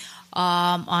me.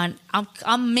 I'm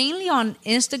mainly on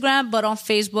Instagram, but on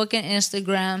Facebook and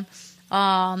Instagram.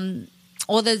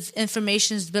 All the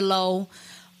information is below.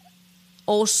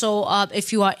 Also,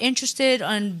 if you are interested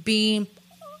in being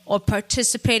or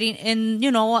participating in,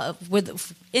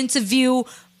 with interview,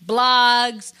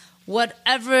 blogs,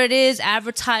 whatever it is,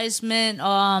 advertisement,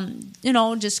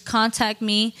 just contact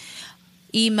me.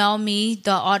 Email me,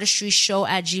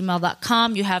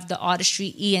 theartistryshow@gmail.com. You have the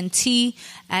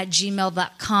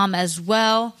artistryent@gmail.com as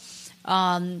well.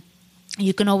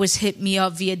 You can always hit me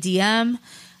up via DM.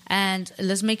 And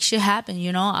let's make shit happen,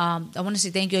 I want to say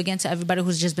thank you again to everybody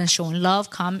who's just been showing love,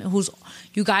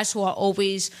 you guys who are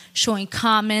always showing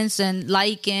comments and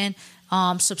liking,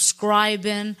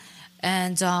 subscribing,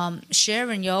 and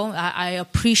sharing, I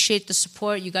appreciate the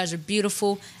support. You guys are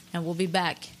beautiful, and we'll be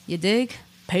back. You dig?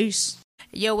 Peace.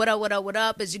 Yo, what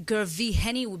up? It's your girl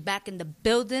V-Henny. We're back in the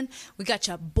building. We got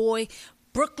your boy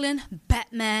Brooklyn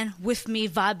Batman with me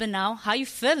vibing out. How you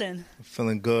feeling?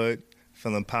 Feeling good.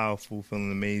 Feeling powerful,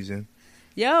 feeling amazing.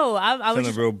 Yo, I was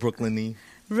feeling real Brooklyn-y.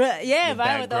 Yeah,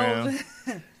 right with the whole.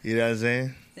 You know what I'm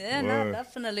saying? Yeah, no,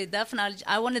 definitely.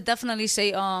 I want to definitely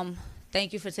say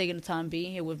thank you for taking the time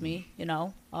being here with me.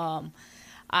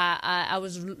 I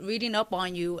was reading up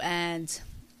on you, and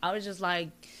I was just like,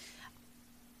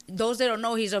 those that don't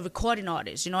know, he's a recording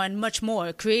artist, and much more,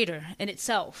 a creator in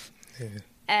itself. Yeah.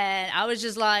 And I was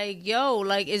just like, yo,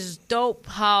 like, it's dope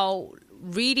how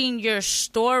reading your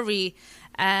story,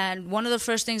 and one of the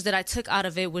first things that I took out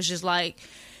of it was just like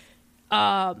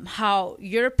how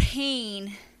your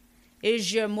pain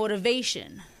is your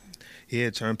motivation.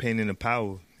 Yeah, turn pain into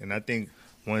power. And I think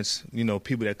once,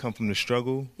 people that come from the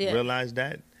struggle realize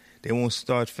that, they won't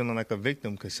start feeling like a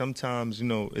victim, because sometimes, you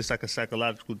know, it's like a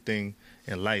psychological thing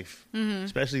in life,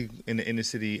 especially in the inner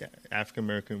city African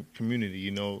American community.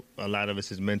 You know, a lot of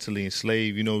us is mentally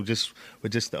enslaved, you know, just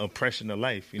with just the oppression of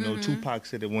life. You know, Tupac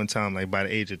said at one time, like, by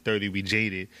the age of 30, we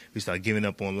jaded, we start giving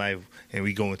up on life, and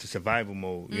we go into survival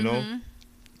mode, you know?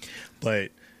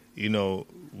 But, you know,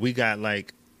 we got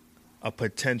like a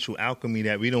potential alchemy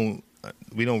that we don't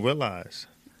realize.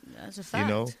 That's a fact.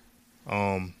 You know,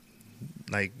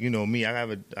 like, you know, me, I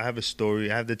have a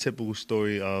story. I have the typical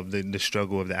story of the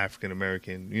struggle of the African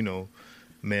American, you know,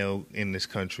 male in this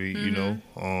country. You know.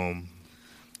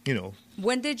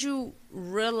 When did you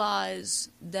realize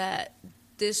that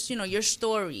this, you know, your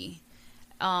story,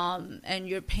 and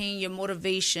your pain, your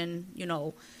motivation, you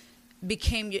know,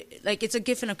 became like it's a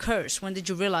gift and a curse? When did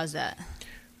you realize that?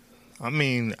 I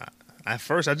mean, at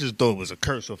first, I just thought it was a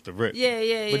curse off the rip.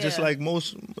 Yeah. But just like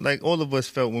all of us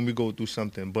felt when we go through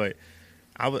something. But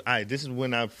this is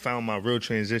when I found my real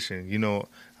transition. You know,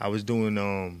 I was doing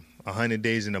 100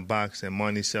 Days in a Box in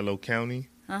Monticello County,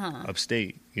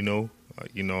 upstate. You know,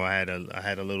 I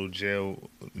had a little jail,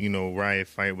 you know, riot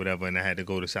fight, whatever, and I had to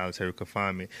go to solitary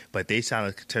confinement. But they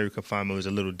solitary confinement was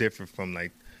a little different from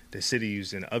like the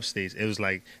cities in the upstates. It was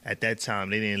like at that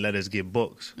time they didn't let us get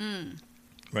books.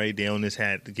 Right? They only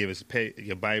had to give us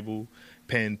your Bible,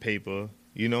 pen, paper,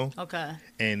 you know? Okay.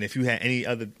 And if you had any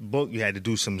other book, you had to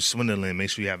do some swindling.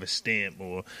 Make sure you have a stamp,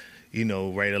 or, you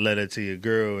know, write a letter to your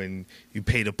girl and you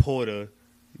pay the porter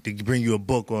to bring you a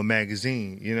book or a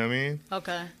magazine. You know what I mean?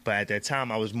 Okay. But at that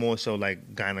time, I was more so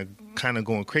like kind of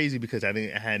going crazy because I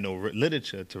had no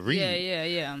literature to read.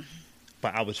 Yeah.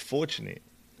 But I was fortunate.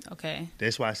 Okay.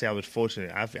 That's why I say I was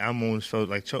fortunate. I almost felt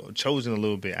like chosen a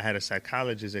little bit. I had a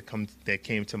psychologist that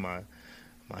came to my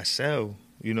cell,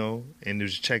 you know, and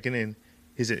was checking in.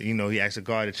 He said, you know, he asked a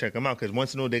guard to check him out, because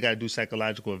once you know they got to do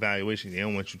psychological evaluation, they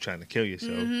don't want you trying to kill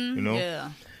yourself, you know. Yeah.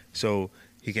 So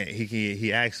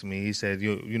he asked me. He said,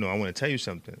 you know, I want to tell you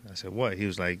something. I said, what? He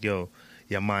was like, yo,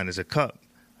 your mind is a cup.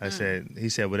 He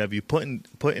said, whatever you put in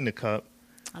the cup,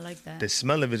 I like that. the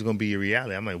smell of it's going to be your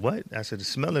reality. I'm like, what? I said, the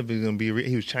smell of it is going to be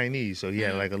he was Chinese, so he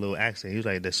had like a little accent. He was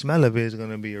like, the smell of it is going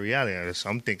to be a reality. So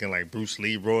I'm thinking like Bruce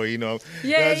Leroy, you know. Yeah,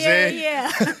 you know what I'm saying?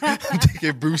 Yeah. I'm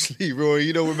thinking Bruce Leroy,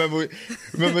 you know, remember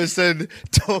son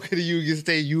talking to you, you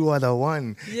say, you are the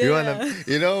one. Yeah. You are the,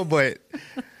 you know, but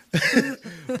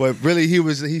really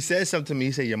he said something to me.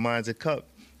 He said, your mind's a cup.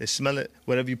 The smell it,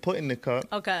 whatever you put in the cup,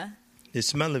 Okay. the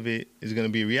smell of it is going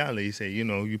to be reality. He said, you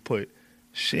know, you put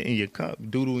shit in your cup,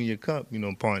 doodle in your cup, you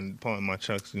know, pardon my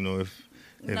chucks, you know, if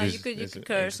no, you could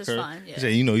curse, it's fine. Yeah. He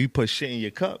said, you know, you put shit in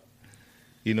your cup,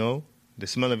 you know, the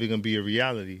smell of it gonna be a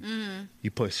reality.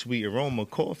 You put sweet aroma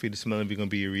coffee, the smell of it gonna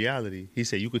be a reality. He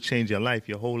said you could change your life,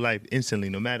 your whole life instantly,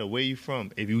 no matter where you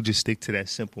from, if you just stick to that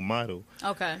simple model.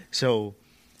 Okay. So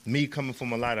me coming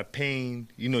from a lot of pain,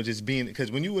 you know, just being,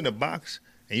 because when you in a box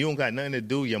and you don't got nothing to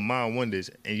do, your mind wanders,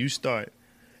 and you start.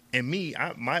 And me,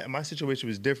 my situation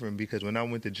was different, because when I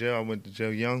went to jail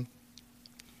young.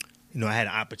 You know, I had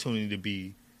an opportunity to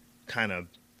be kind of.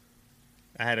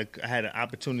 I had an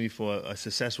opportunity for a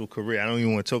successful career. I don't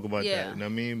even want to talk about that. You know what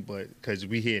I mean? But because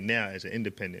we here now as an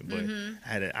independent, but I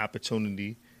had an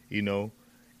opportunity, you know,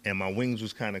 and my wings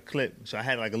was kind of clipped, so I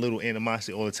had like a little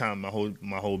animosity all the time. My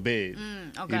whole bed,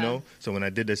 okay. You know. So when I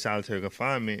did the solitary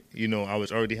confinement, you know, I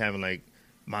was already having like.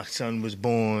 My son was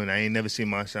born. I ain't never seen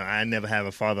my son. I never have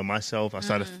a father myself. I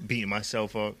started beating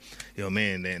myself up. Yo,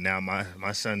 man, now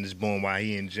my son is born while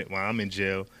I'm in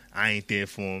jail. I ain't there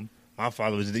for him. My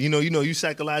father was, you know, you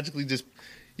psychologically just,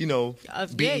 you know,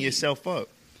 beating yourself up.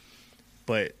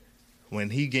 But when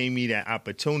he gave me that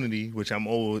opportunity, which I'm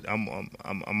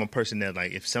a person that,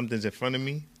 like, if something's in front of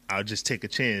me, I'll just take a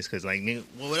chance, because, like, nigga,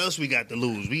 what else we got to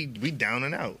lose? We down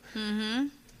and out.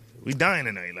 We dying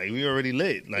tonight. Like, we already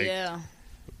lit. Like,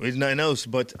 there's nothing else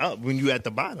but up when you at the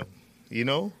bottom, you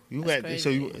know.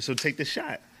 So take the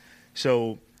shot.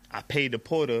 So I paid the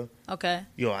porter. Okay.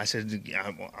 Yo, I said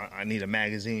I need a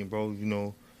magazine, bro. You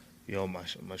know, yo, my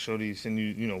shorty send you,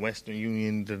 you know, Western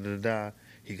Union.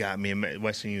 He got me a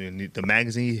Western Union. The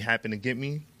magazine he happened to get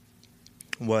me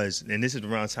was, and this is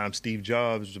around the time Steve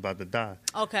Jobs was about to die.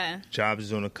 Okay. Jobs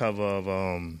is on the cover of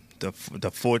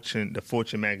the Fortune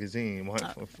magazine.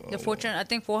 The Fortune, I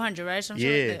think 400, right? Something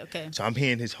like that. Okay. So I'm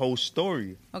hearing his whole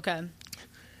story. Okay.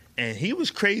 And he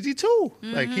was crazy too.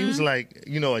 Like, he was like,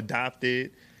 you know,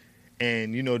 adopted,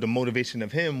 and, you know, the motivation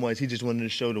of him was he just wanted to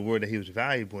show the world that he was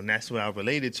valuable, and that's what I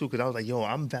related to, because I was like, yo,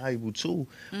 I'm valuable too.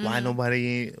 Why nobody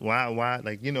ain't? Why?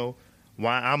 Like, you know,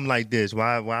 why I'm like this,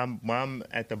 why I'm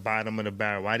at the bottom of the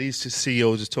barrel, why these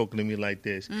CEOs is talking to me like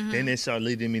this. Then it started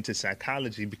leading me to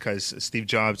psychology because Steve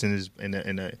Jobs in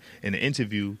the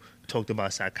interview talked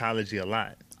about psychology a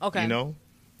lot. Okay. You know,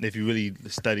 if you really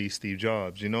study Steve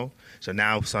Jobs, you know. So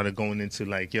now I started going into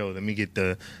like, yo, let me get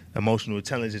the emotional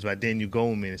intelligence by Daniel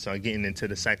Goleman and start getting into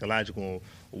the psychological,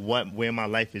 where my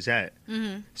life is at.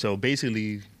 So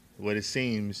basically, what it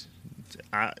seems,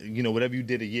 whatever you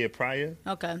did a year prior,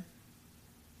 Okay.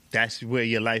 that's where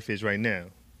your life is right now.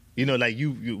 You know, like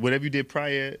you whatever you did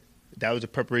prior, that was a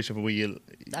preparation for where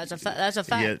That's a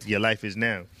fact. your life is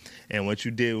now. And what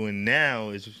you did now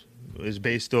is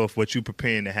based off what you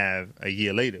preparing to have a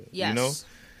year later. Yes. You know?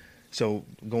 So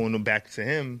going back to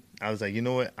him, I was like, you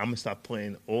know what? I'm going to start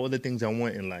putting all the things I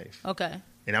want in life. Okay.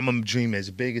 And I'm going to dream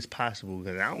as big as possible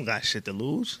because I don't got shit to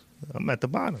lose. I'm at the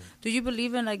bottom. Do you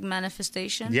believe in, like,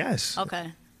 manifestation? Yes.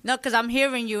 Okay. No, because I'm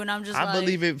hearing you and I'm just I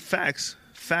believe it. Facts,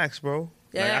 bro.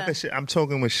 Yeah. Like I'm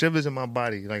talking with shivers in my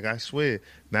body. Like I swear.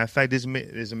 Matter of fact, there's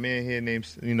a man here named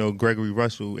Gregory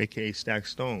Russell, aka Stack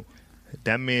Stone.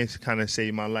 That man kind of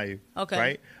saved my life. Okay.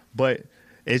 Right, but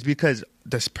it's because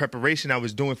this preparation I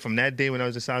was doing from that day when I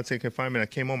was in solitary confinement. I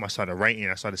came home. I started writing.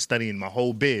 I started studying my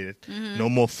whole bid. No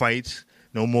more fights.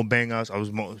 No more bang outs. I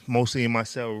was mostly in my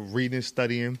cell reading,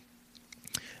 studying.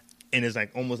 And it's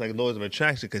like almost like laws of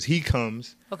attraction because he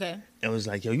comes. Okay. And was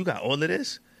like, yo, you got all of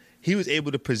this? He was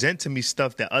able to present to me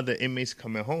stuff that other inmates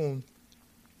coming home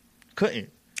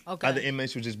couldn't. Okay. Other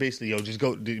inmates were just basically, yo, just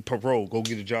go parole, go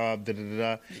get a job,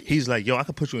 da-da-da-da. He's like, yo, I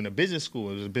could put you in a business school.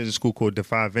 It was a business school called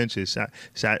Defy Ventures.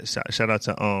 Shout out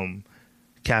to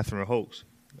Catherine Hoax.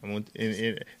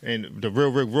 And the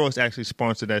real Rick Ross actually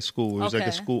sponsored that school. It was like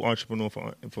a school entrepreneur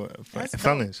for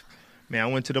felons. Man, I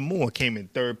went to the mall, came in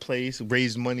third place,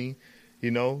 raised money,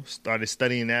 started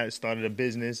studying that, started a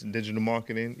business, digital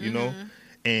marketing, you know.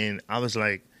 And I was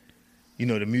like,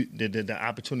 the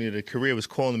opportunity of the career was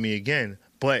calling me again.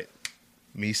 But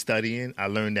me studying, I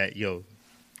learned that, you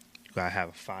got to have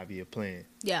a 5-year plan.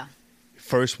 Yeah.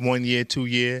 First 1 year, 2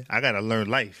 year, I got to learn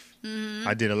life.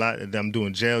 I did a lot. I'm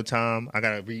doing jail time. I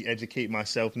got to re-educate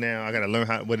myself now. I got to learn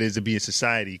what it is to be in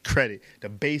society, credit, the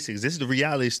basics. This is the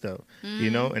reality stuff,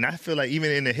 And I feel like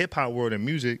even in the hip-hop world and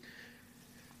music,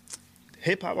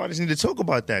 hip-hop artists need to talk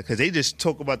about that because they just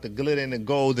talk about the glitter and the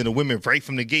gold and the women right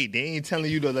from the gate. They ain't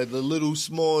telling you the little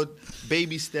small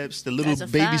baby steps,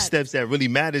 steps that really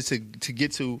matter to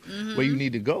get to where you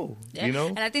need to go,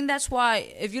 And I think that's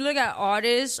why if you look at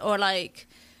artists or like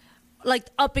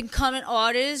up-and-coming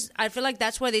artists, I feel like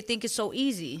that's why they think it's so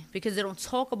easy because they don't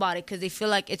talk about it because they feel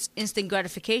like it's instant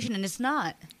gratification, and it's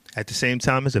not. At the same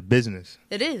time, it's a business.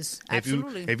 It is,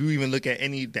 absolutely. If you even look at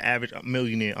the average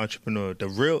millionaire entrepreneur, the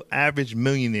real average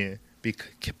millionaire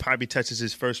probably touches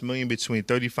his first million between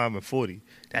 35 and 40.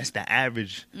 That's the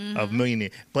average of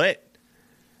millionaire. But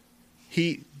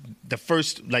the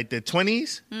first, like the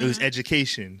 20s, it was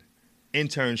education,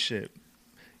 internship,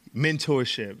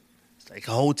 mentorship. Like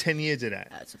a whole 10 years of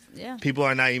that. People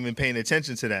are not even paying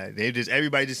attention to that.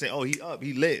 Everybody just saying, oh, he up,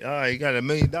 he lit, oh, he got $1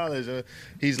 million,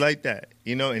 he's like that,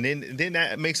 And then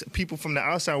that makes people from the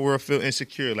outside world feel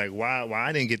insecure. Like, why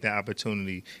I didn't get that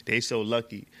opportunity? They so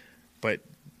lucky. But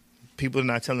people are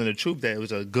not telling the truth that it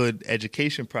was a good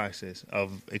education process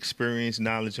of experience,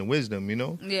 knowledge, and wisdom,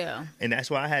 Yeah. And that's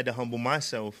why I had to humble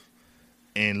myself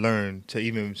and learn to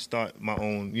even start my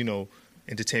own,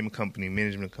 entertainment company,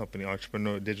 management company,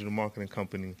 entrepreneur, digital marketing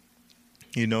company,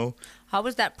 How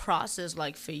was that process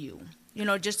like for you?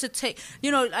 Just to take,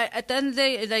 at the end of the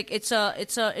day, like it's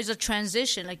a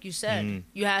transition, like you said.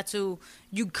 You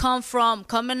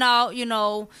coming out,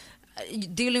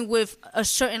 dealing with a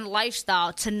certain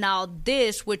lifestyle to now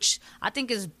this, which I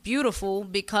think is beautiful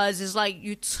because it's like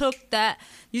you took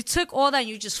all that and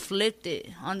you just flipped it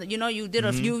you did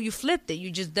you flipped it, you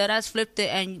just deadass flipped it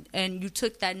and you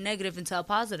took that negative into a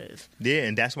positive. Yeah,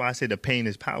 and that's why I say the pain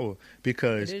is power,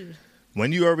 because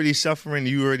when you already suffering,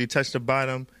 you already touched the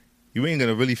bottom, you ain't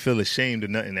gonna really feel ashamed of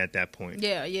nothing at that point.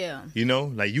 Yeah.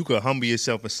 Like you could humble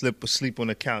yourself and sleep on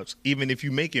the couch, even if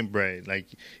you making bread. Like,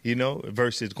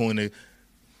 versus going to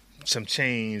some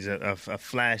chains, a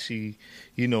flashy,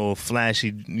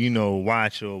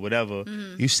 watch or whatever.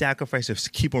 You sacrifice to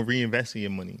keep on reinvesting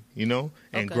your money,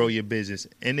 and grow your business,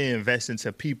 and then invest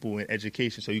into people and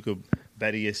education so you could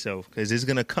better yourself, because it's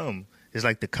gonna come. It's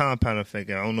like the compound effect.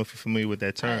 I don't know if you're familiar with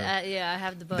that term. I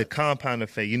have the book. The compound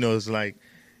effect. It's like.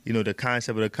 The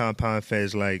concept of the compound effect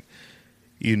is like,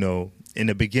 in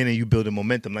the beginning you build a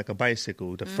momentum like a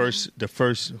bicycle. The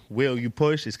first wheel you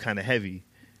push is kind of heavy,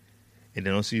 and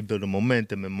then also you build a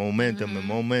momentum and momentum and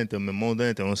momentum and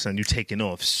momentum. All of a sudden you're taking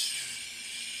off,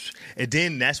 And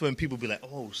then that's when people be like,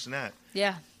 oh, snap.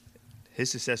 Yeah.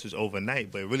 His success was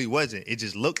overnight, but it really wasn't. It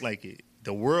just looked like it.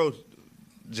 The world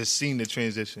just seen the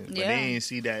transition, but they didn't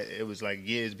see that it was like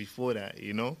years before that,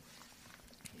 you know?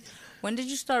 When did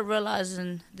you start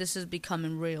realizing this is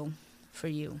becoming real for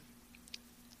you?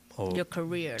 Oh, your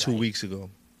career? 2 weeks ago.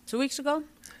 2 weeks ago?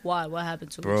 Why? What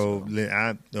happened 2 weeks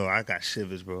ago? I got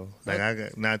shivers, bro. Like, I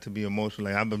got, not to be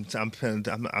emotional. Like, I'm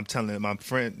telling my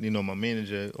friend, you know, my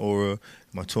manager, Aura,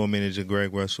 my tour manager,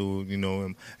 Greg Russell, you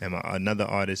know, and another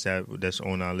artist that's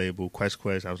on our label,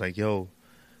 Quest. I was like, yo,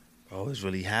 bro, it's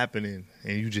really happening.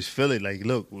 And you just feel it. Like,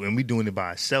 look, when we doing it by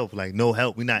ourselves, like, no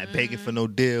help. We not begging for no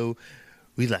deal.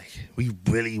 We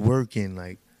really working.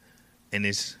 Like, and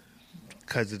it's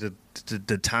because of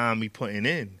the time we putting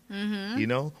in, you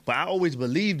know. But I always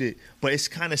believed it. But it's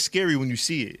kind of scary when you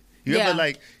see it. You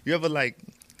ever you be like,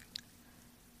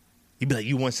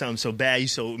 you want something so bad, you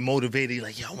so motivated, you're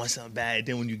like, yo, I want something bad.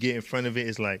 Then when you get in front of it,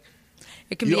 it's like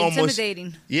it can be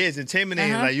intimidating. Yeah, it's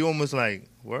intimidating. Like, you almost like,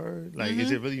 word, like,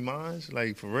 is it really mine?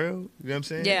 Like, for real? You know what I'm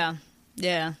saying?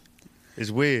 Yeah.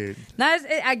 It's weird. No,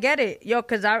 I get it, yo,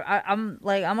 because I'm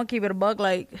like, I'm gonna keep it a bug.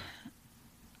 Like,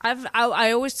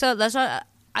 I always tell, that's why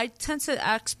I tend to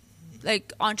ask,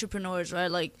 like, entrepreneurs, right?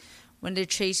 Like, when they're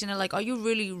chasing it, like, are you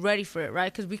really ready for it,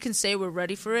 right? Because we can say we're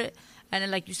ready for it, and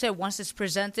then, like you said, once it's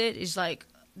presented, it's like,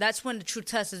 that's when the true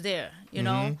test is there, you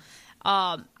know?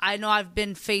 I know I've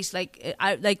been faced, like,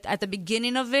 at the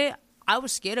beginning of it, I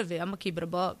was scared of it. I'm gonna keep it a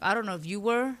buck. I don't know if you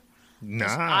were. Nah,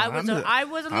 I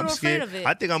was a little afraid of it.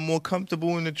 I think I'm more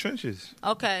comfortable in the trenches.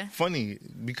 Okay. Funny,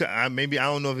 because I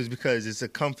don't know if it's because it's a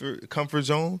comfort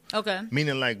zone. Okay.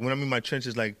 Meaning, like, when I'm in my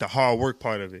trenches, like, the hard work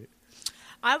part of it.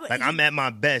 I'm at my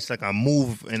best. Like, I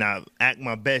move and I act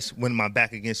my best when my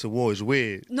back against the wall. Is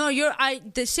weird. No,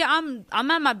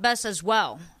 I'm at my best as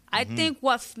well. I think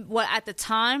what at the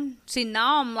time. See,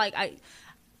 now I'm like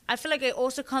I feel like it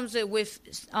also comes with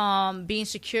being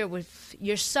secure with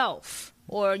yourself.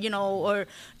 Or, you know, or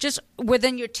just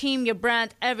within your team, your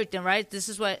brand, everything, right? This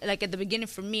is what, like, at the beginning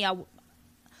for me,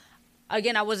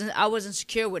 I wasn't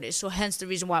secure with it, so hence the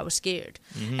reason why I was scared.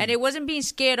 And it wasn't being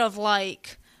scared of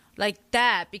like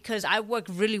that, because I work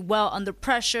really well under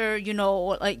pressure, you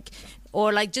know,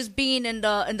 or just being in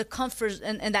the comfort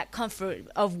and that comfort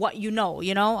of what you know.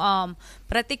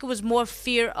 But I think it was more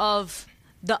fear of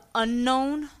the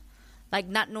unknown. Like,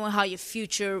 not knowing how your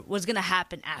future was going to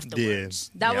happen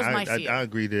afterwards. That was my fear. I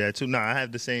agree to that, too. No, I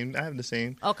have the same.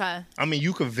 Okay. I mean,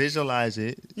 you could visualize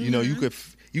it. You know, you could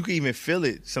even feel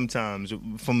it sometimes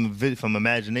from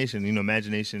imagination. You know,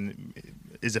 imagination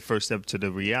is the first step to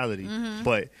the reality.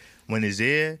 But when it's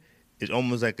there, it's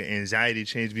almost like an anxiety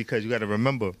change, because you got to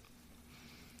remember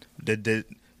that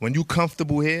when you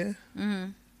comfortable here,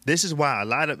 this is why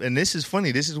and this is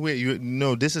funny, this is where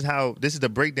this is the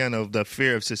breakdown of the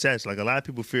fear of success. Like, a lot of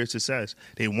people fear success.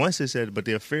 They want success, but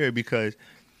they're afraid because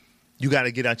you got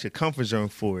to get out your comfort zone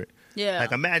for it. Yeah.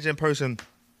 Like, imagine a person,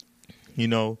 you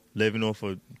know, living off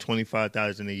of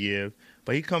 $25,000 a year,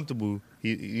 but he comfortable.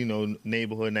 He, you know,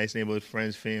 nice neighborhood,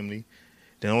 friends, family.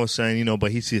 Then all of a sudden, you know,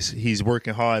 but he's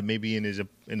working hard, maybe in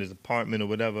his apartment or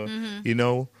whatever, you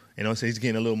know, and all of a sudden he's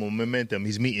getting a little more momentum.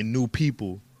 He's meeting new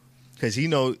people. Because he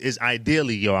knows it's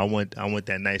ideally, yo, I want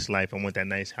that nice life. I want that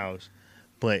nice house.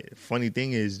 But funny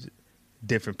thing is,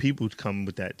 different people come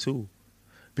with that too.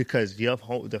 Because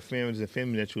the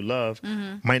family that you love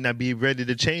might not be ready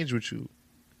to change with you.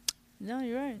 No,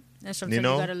 you're right. And sometimes you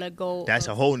got to let go. That's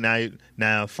a whole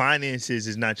now finances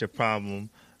is not your problem.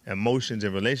 Emotions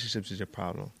and relationships is your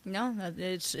problem. No,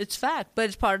 it's fact. But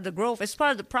it's part of the growth. It's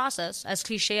part of the process, as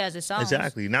cliche as it sounds.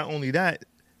 Exactly. Not only that,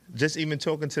 just even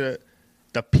talking to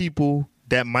the people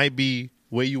that might be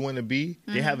where you want to be,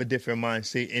 they have a different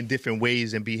mindset and different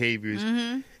ways and behaviors.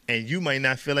 And you might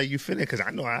not feel like you fit in, because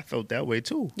I know I felt that way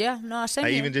too. Yeah, no, same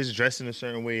here. Even just dressing a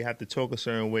certain way, have to talk a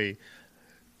certain way.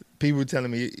 People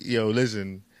telling me, yo,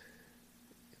 listen,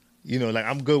 you know, like,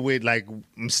 I'm good with, like,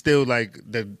 I'm still like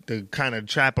the kind of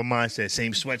trapper mindset,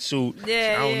 same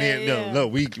sweatsuit.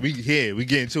 Look, we here, we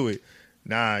get into it.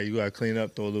 Nah, you gotta clean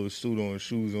up, throw a little suit on,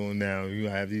 shoes on now. You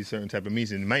gotta have these certain type of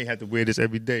meetings. You might have to wear this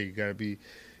every day. You gotta be,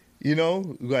 you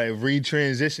know, you gotta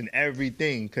retransition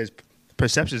everything, because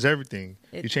perception is everything.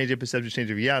 You change your perception, you change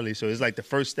your reality. So it's like the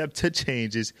first step to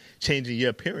change is changing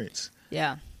your appearance.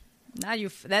 Yeah. Now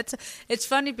it's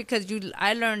funny because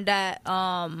I learned that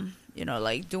you know,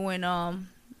 like, doing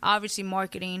obviously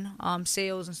marketing,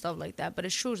 sales and stuff like that. But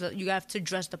it's true that you have to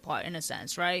dress the part, in a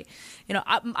sense, right? You know,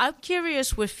 I'm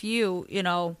curious with you, you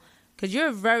know, because you're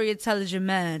a very intelligent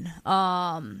man.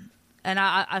 and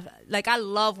I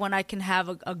love when I can have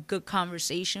a good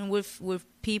conversation with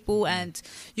people, and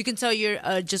you can tell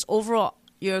you're just overall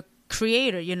you're a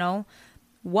creator. You know,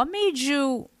 what made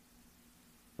you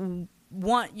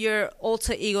want your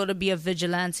alter ego to be a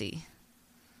vigilante?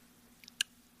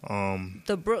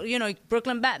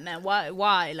 Brooklyn Batman.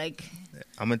 Why? Like,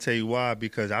 I'm gonna tell you why,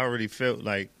 because I already felt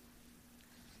like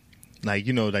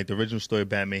the original story of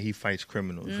Batman, he fights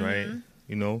criminals, right?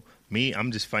 You know, me,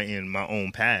 I'm just fighting my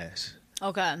own past.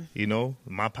 Okay. You know,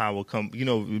 my power come. You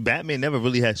know, Batman never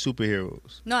really had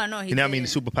superheroes. No, he you know didn't. what I mean?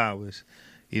 Superpowers.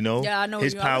 You know, yeah, I know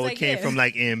his power came from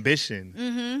like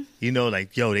ambition. You know,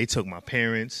 like, yo, they took my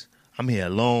parents. I'm here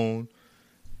alone.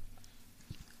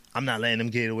 I'm not letting them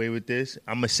get away with this.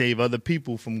 I'm gonna save other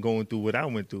people from going through what I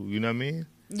went through. You know what I mean?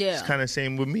 Yeah. It's kind of the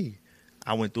same with me.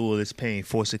 I went through all this pain,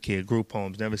 foster kid, group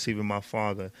homes, never seeing my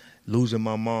father, losing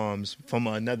my mom's from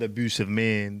another abusive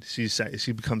man. She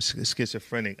becomes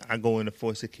schizophrenic. I go into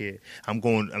foster care. I'm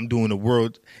doing the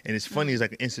world, and it's funny. It's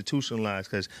like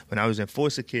institutionalized, because when I was in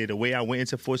foster care, the way I went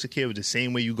into foster care was the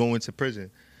same way you go into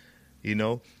prison. You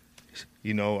know,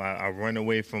 I run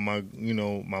away from my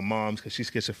mom's because she's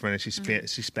schizophrenic. She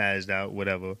spazzed out,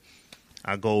 whatever.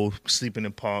 I go sleeping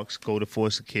in parks, go to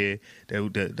foster care.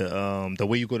 The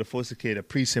way you go to foster care, the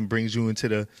precinct brings you into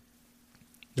the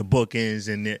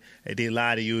bookends, and they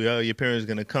lie to you. Oh, your parents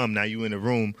gonna come. Now you in a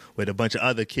room with a bunch of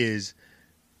other kids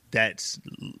that's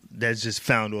just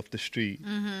found off the street.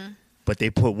 But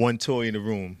they put one toy in the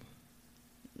room.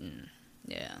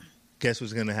 Yeah. Guess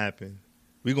what's gonna happen?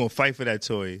 We gonna fight for that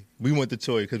toy. We want the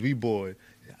toy because we bored.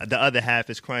 The other half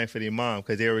is crying for their mom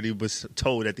because they already was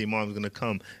told that their mom's gonna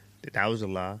come. That was a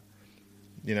lie.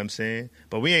 You know what I'm saying?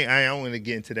 But I don't want to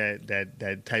get into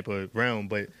that type of realm,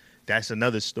 but that's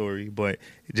another story. But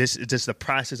just the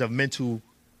process of mental,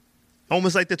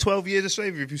 almost like the 12 years of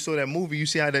slavery. If you saw that movie, you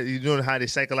see how they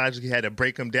psychologically had to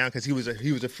break him down because he was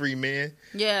a free man.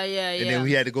 Yeah. And then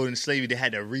he had to go into slavery. They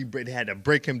had to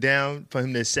break him down for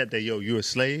him to accept that, yo, you're a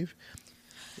slave.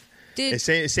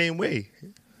 Same way.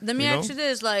 Let me ask you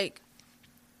this, like,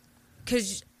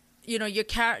 because your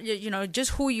character,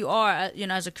 just who you are,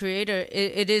 as a creator,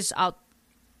 it is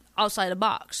outside the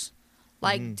box.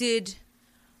 Like, did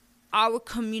our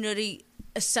community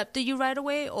accept you right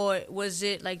away, or was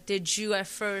it like, did you at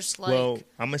first like? Well,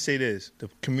 I'm gonna say this: the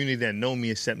community that know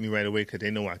me accept me right away because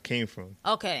they know where I came from.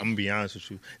 Okay, I'm gonna be honest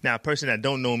with you. Now, a person that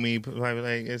don't know me probably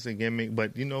like, it's a gimmick,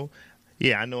 but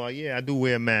yeah, I know. Yeah, I do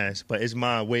wear a mask, but it's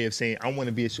my way of saying I don't want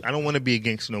to be a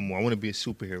gangster no more. I want to be a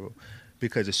superhero.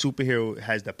 Because a superhero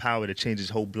has the power to change his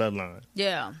whole bloodline.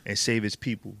 Yeah. And save his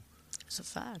people. It's a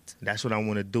fact. That's what I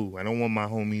want to do. I don't want my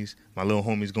little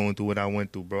homies going through what I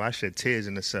went through, bro. I shed tears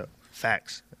in the cell.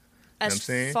 Facts. As you know what I'm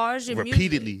saying? Far as your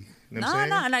repeatedly. Music. You know what I'm saying?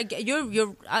 No, and I get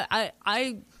you're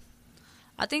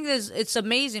I think it's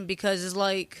amazing because it's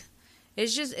like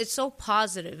it's so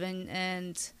positive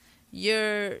and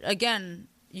you're again,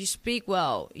 you speak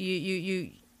well.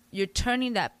 You're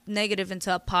turning that negative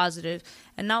into a positive.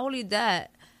 And not only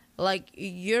that, like,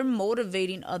 you're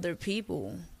motivating other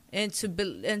people and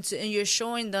you're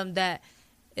showing them that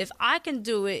if I can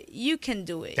do it, you can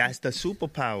do it. That's the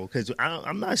superpower. Because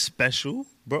I'm not special,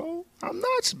 bro. I'm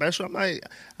not special.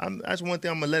 That's one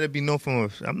thing I'm going to let it be known from.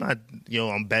 I'm not,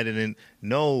 I'm better than.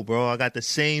 No, bro. I got the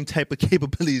same type of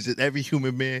capabilities that every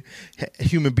human being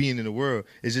in the world.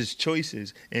 It's just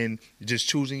choices and just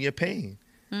choosing your pain.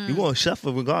 You want to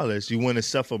suffer regardless. You want to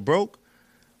suffer broke,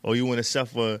 or you want to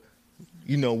suffer,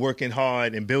 working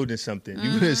hard and building something. You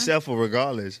want to suffer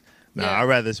regardless. Nah, I'd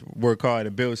rather work hard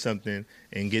and build something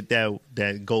and get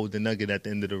that golden nugget at the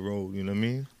end of the road. You know what I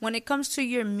mean? When it comes to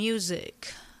your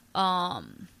music,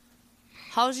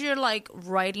 how's your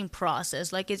writing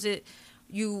process? Like, is it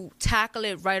you tackle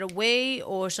it right away,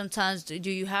 or sometimes do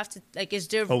you have to is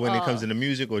there? Oh, when it comes to the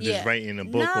music, or just writing a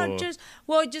book,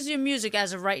 just your music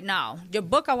as of right now. Your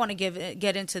book I want to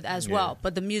get into as well,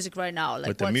 but the music right now,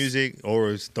 the music,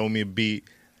 or throw me a beat.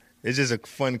 It's just a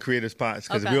fun creative spot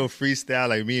because we'll freestyle.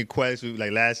 Like me and Quest,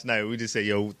 last night we just say,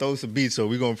 yo, throw some beats, so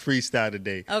we're gonna freestyle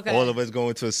today. Okay, all of us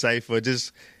going to a cipher,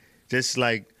 just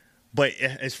like. But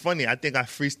it's funny. I think I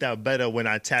freestyle better when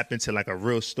I tap into a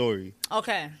real story.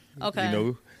 Okay.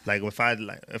 Like if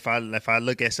I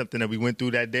look at something that we went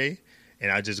through that day,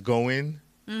 and I just go in.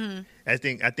 Mm-hmm. I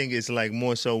think it's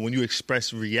more so when you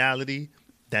express reality.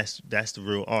 That's the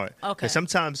real art. Okay. Because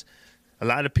sometimes a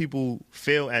lot of people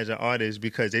fail as an artist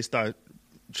because they start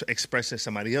expressing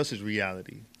somebody else's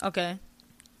reality. Okay.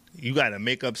 You got to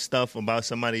make up stuff about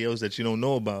somebody else that you don't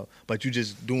know about, but you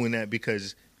just doing that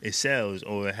because it sells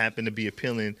or it happened to be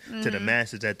appealing to the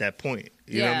masses at that point.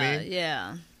 You know what I mean?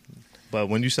 Yeah. But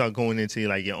when you start going into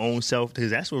like your own self, because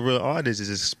that's what real art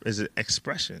is an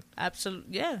expression.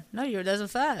 Absolutely, yeah. No, that's a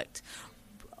fact.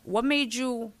 What made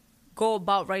you go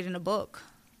about writing a book?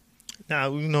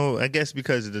 Now, I guess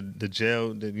because of the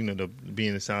jail, the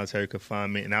being in solitary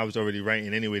confinement, and I was already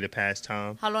writing anyway to pass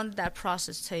time. How long did that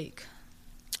process take?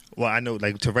 Well, I know,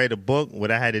 like, to write a book,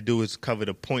 what I had to do is cover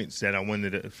the points that I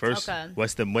wanted to first. Okay.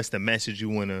 What's the message you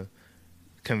want to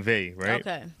convey, right?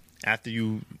 Okay. After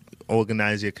you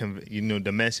organize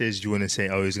the message, you want to say,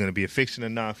 oh, is it going to be a fiction or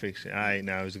nonfiction? All right,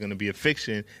 now is it going to be a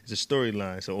fiction? It's a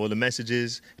storyline, so all the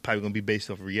messages probably going to be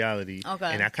based off of reality.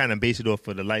 Okay. And I kind of base it off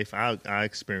of the life I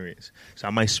experience. So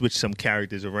I might switch some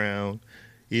characters around,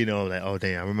 like, oh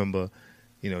damn, I remember.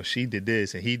 She did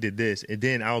this and he did this. And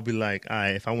then I'll be like, all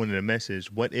right, if I wanted a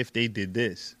message, what if they did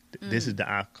this? This is the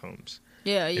outcomes.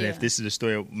 Yeah, and if this is the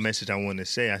story message I want to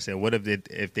say, I said, what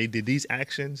if they did these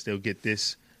actions, they'll get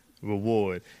this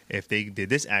reward. If they did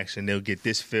this action, they'll get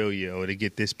this failure or they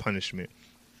get this punishment.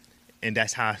 And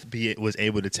that's how I was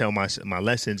able to tell my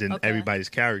lessons and everybody's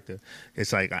character.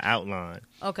 It's like an outline.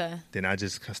 Okay. Then I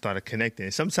just started connecting.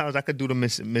 And sometimes I could do the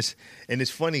miss. And it's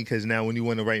funny because now when you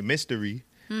want to write mystery,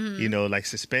 like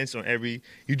suspense on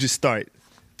you just start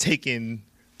taking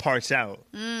parts out.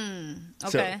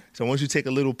 Okay. So once you take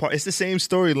a little part, it's the same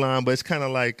storyline, but it's kind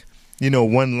of like,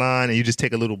 one line and you just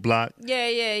take a little block.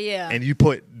 Yeah. And you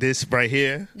put this right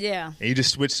here. Yeah. And you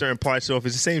just switch certain parts off.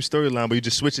 It's the same storyline, but you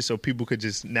just switch it so people could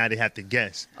now they have to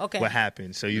guess what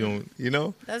happened. So you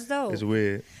don't, That's dope. It's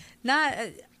weird.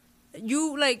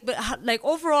 You but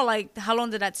overall, how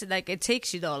long did that it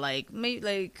takes you though?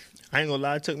 Maybe I ain't gonna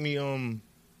lie, it took me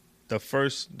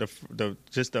just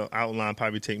the outline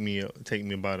probably take me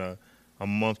about a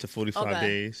month to 45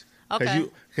 days. Okay.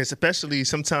 Because especially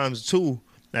sometimes too,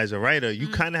 as a writer, you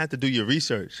kind of have to do your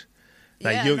research.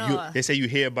 Like they say you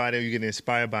hear about it, you get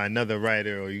inspired by another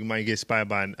writer, or you might get inspired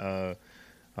by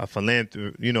a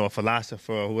philanthropist, a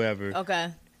philosopher or whoever.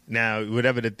 Okay. Now,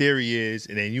 whatever the theory is,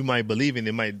 and then you might believe it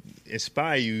might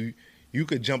inspire you. You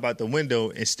could jump out the window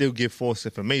and still give false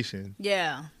information.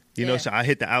 Yeah. So I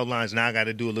hit the outlines. Now I got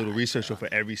to do a little research for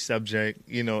every subject,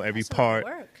 every part.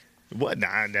 Work. What?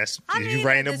 Nah, you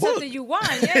writing a book. Something you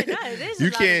want. Yeah, it is.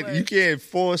 You can't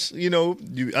force.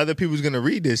 Other people's gonna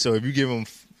read this. So if you give them,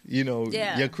 you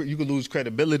could lose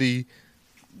credibility.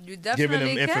 You definitely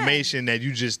giving them information that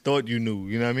you just thought you knew.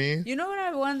 You know what I mean? You know what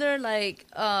I wonder?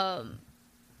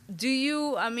 Do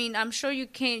you? I mean, I'm sure you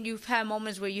can't. You've had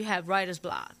moments where you have writer's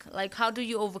block. How do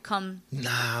you overcome?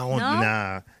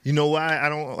 Nah. You know why I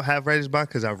don't have writer's block?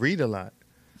 Because I read a lot.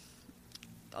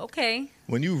 Okay.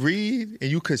 When you read and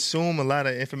you consume a lot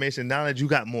of information and knowledge, you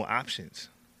got more options.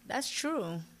 That's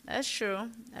true. That's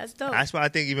dope. That's why I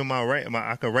think even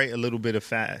I could write a little bit of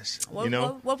fast. What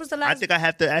was the last? I think I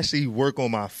have to actually work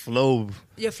on my flow.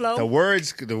 Your flow? The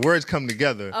words come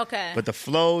together. Okay. But the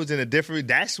flows and the different,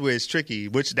 that's where it's tricky.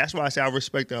 That's why I say I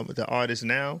respect the artists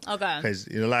now. Okay. Because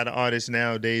a lot of artists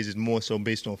nowadays is more so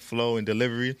based on flow and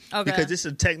delivery. Okay. Because it's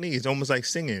a technique. It's almost like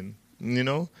singing.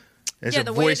 It's a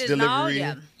the voice way it is delivery.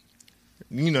 Now,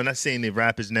 yeah. Not saying that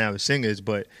rappers now are singers,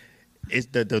 but it's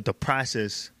the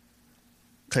process.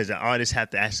 Because the artists have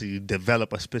to actually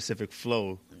develop a specific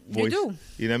flow. Voice. You do.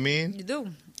 You know what I mean? You do.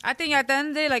 I think at the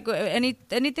end of the day,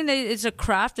 anything that is a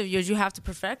craft of yours, you have to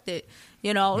perfect it.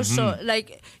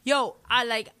 So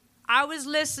I was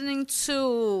listening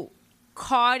to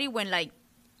Cardi when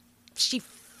she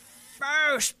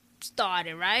first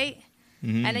started, right?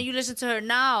 Mm-hmm. And then you listen to her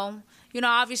now.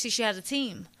 Obviously she has a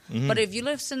team, but if you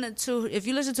listen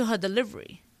to her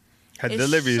delivery. Her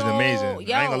delivery is amazing.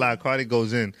 Yo. I ain't gonna lie, Cardi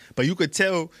goes in. But you could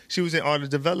tell she was in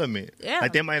artist development. Yeah.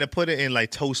 They might have put it in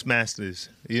Toastmasters,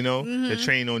 to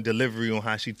train on delivery, on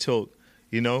how she talk,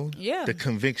 Yeah. The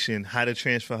conviction, how to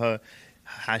transfer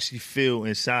how she feel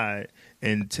inside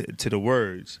and to the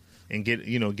words and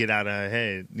get out of her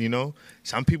head,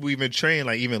 Some people even train,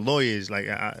 even lawyers,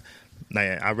 I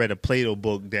read a Plato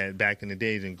book that back in the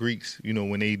days in Greeks,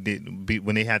 when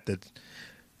they had to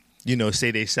say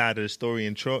their side of the story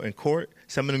in court.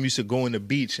 Some of them used to go on the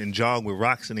beach and jog with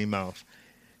rocks in their mouth,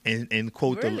 and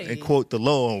quote the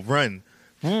law and run.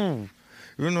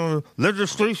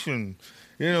 Legislation,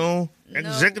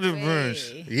 executive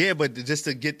branch. Yeah, but just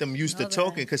to get them used to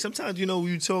talking, because sometimes when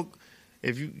you talk,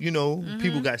 if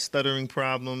people got stuttering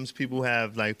problems, people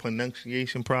have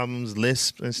pronunciation problems,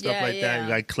 lisp and stuff that. You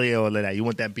got to clear all of that. You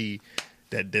want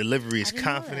that delivery is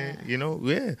confident,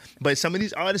 Yeah. But some of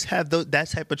these artists have that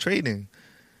type of training.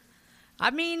 I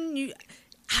mean,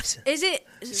 is it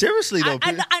seriously though?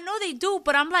 I know they do,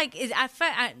 but I'm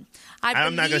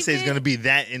I'm not gonna say it's gonna be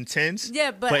that intense. Yeah,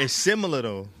 but it's similar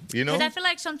though. Because I feel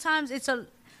like sometimes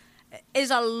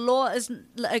is a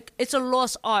it's a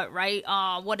lost art, right?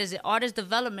 What is it? Artist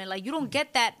development. Like you don't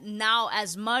get that now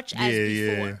as much as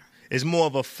before. Yeah. It's more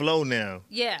of a flow now.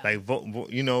 Yeah. Like,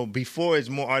 before it's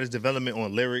more artist development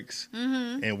on lyrics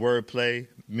and wordplay.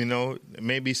 You know,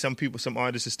 maybe some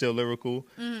artists are still lyrical.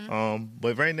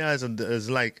 But right now it's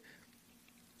like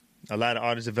a lot of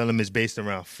artist development is based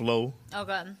around flow.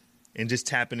 Okay. And just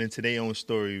tapping into their own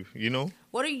story, you know?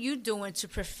 What are you doing to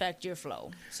perfect your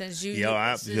flow? Since this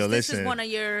listen, is one of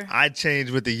your... I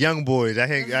changed with the young boys.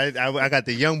 I got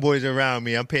the young boys around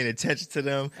me. I'm paying attention to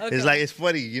them. Okay. It's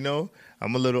funny, you know?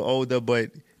 I'm a little older,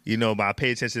 but, you know, I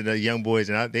pay attention to the young boys,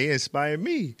 and they inspire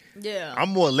me. Yeah. I'm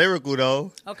more lyrical,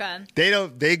 though. Okay.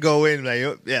 They go in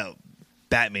like, yeah,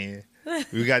 Batman.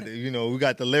 We got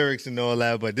the lyrics and all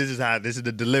that, but this is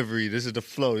the delivery, this is the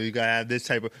flow. You gotta have this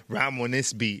type of rhyme on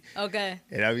this beat. Okay.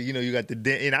 And you got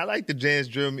and I like the dance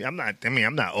drill. I'm not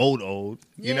old.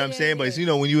 You know what I'm saying? But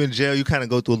when you in jail, you kind of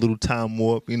go through a little time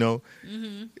warp. You know.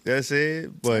 Mm-hmm. That's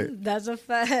it. But that's a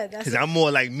fact. Because I'm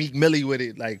more like Meek Millie with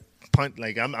it, like punt.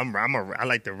 Like I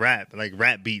like the rap, like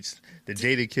rap beats, the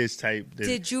Jada Kiss type.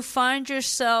 Did you find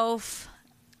yourself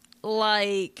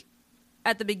like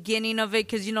at the beginning of it?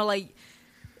 Because like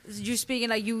you speaking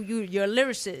like you're a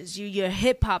lyricist, you're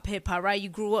hip hop, right? You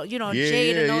grew up,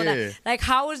 Jade and all that. Like,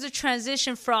 how was the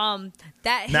transition from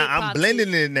that hip hop? Now I'm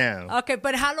blending it now. Okay,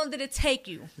 but how long did it take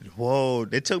you? Whoa,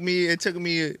 it took me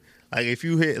like if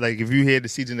you hear the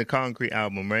Seeds in the Concrete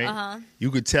album, right?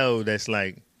 You could tell that's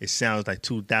like it sounds like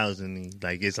 2000,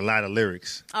 like it's a lot of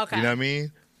lyrics. Okay, you know what I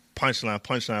mean?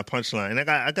 Punchline, and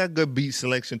I got good beat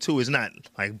selection too. It's not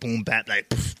like boom bap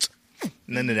like.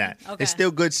 None of that. Okay. It's still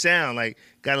good sound. Like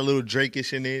got a little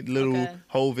Drake-ish in it, little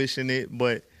Hove-ish in it.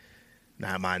 But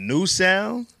now my new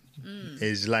sound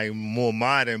is like more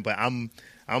modern. But I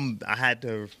had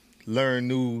to learn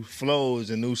new flows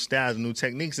and new styles and new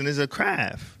techniques, and it's a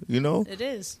craft. You know. It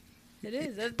is.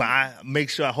 But I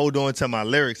make sure I hold on to my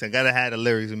lyrics. I gotta have the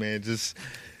lyrics, man. Just.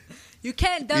 You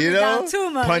can't dumb it down too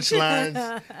much.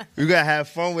 Punchlines. You gotta have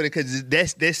fun with it because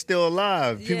they're still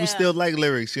alive. People still like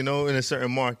lyrics, in a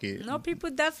certain market. No,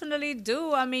 people definitely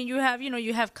do. I mean, you still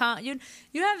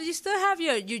have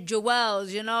your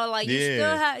Joels, like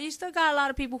you still got a lot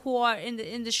of people who are in the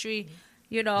industry,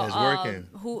 that's working.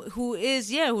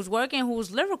 who's working,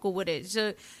 who's lyrical with it.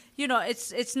 So.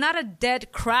 It's not a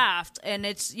dead craft, and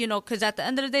it's because at the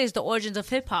end of the day, it's the origins of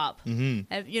hip hop.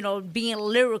 Mm-hmm. Being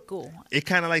lyrical. It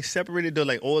kind of like separated though.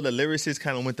 Like all the lyricists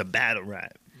kind of went to battle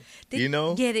rap. Yeah,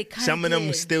 they kind of. Some of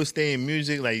them still stay in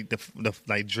music, like the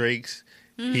like Drake's.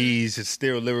 Mm-hmm. He's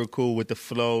still lyrical with the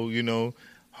flow.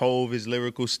 Hove is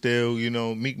lyrical still.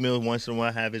 Meek Mill once in a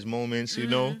while have his moments.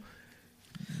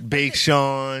 Big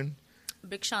Sean.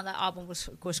 That album was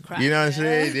crap. You know what I'm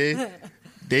saying?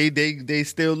 They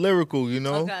still lyrical,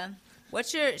 Okay.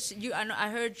 What's I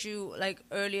heard you like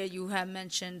earlier. You had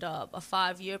mentioned a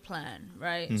 5-year plan,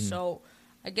 right? Mm-hmm. So,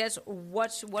 I guess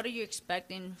what are you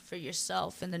expecting for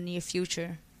yourself in the near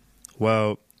future?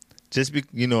 Well,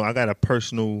 I got a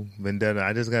personal vendetta.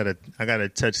 I gotta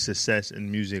touch success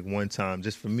in music one time,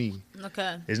 just for me.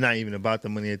 Okay. It's not even about the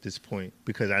money at this point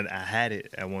because I had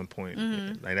it at one point.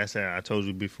 Mm-hmm. Like that's how I told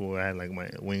you before. I had like my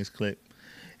wings clipped,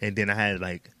 and then I had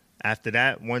like. After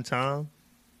that, one time,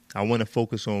 I want to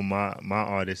focus on my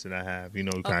artists that I have. You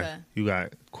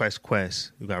got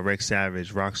Quest, you got Rex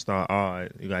Savage, Rockstar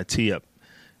Art, you got T-Up,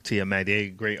 they're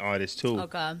great artists too.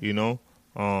 Okay.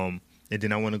 And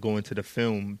then I want to go into the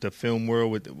film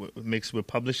world with mixed with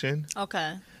publishing.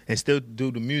 Okay. And still do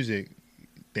the music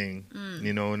thing,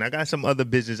 And I got some other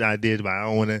business ideas, but I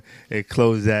don't want to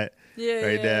close that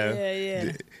right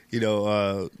there.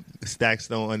 Yeah. Stacks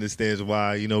don't understand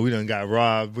why we done got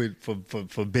robbed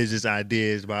for business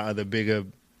ideas by other bigger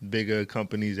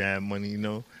companies that have money.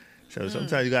 So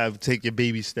sometimes you gotta take your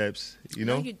baby steps.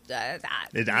 Listen,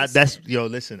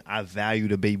 I value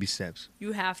the baby steps.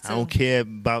 You have to. I don't care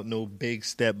about no big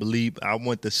step leap. I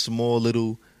want the small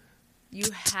little.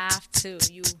 You have to.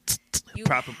 You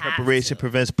proper preparation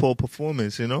prevents poor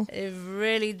performance. It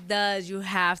really does. You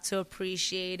have to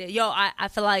appreciate it. I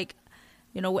feel like.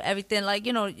 With everything, like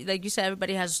you said,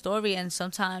 everybody has a story, and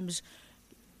sometimes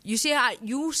you see how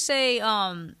you say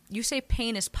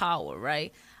pain is power,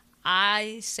 right?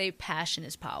 I say passion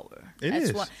is power.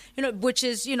 That's what which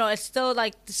is it's still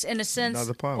like in a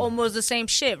sense almost the same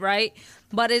shit, right?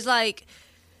 But it's like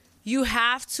you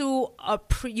have to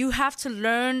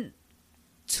learn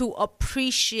to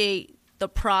appreciate the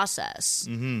process,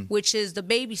 which is the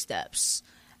baby steps.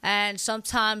 And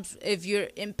sometimes if you're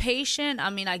impatient,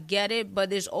 I mean, I get it, but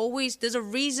there's a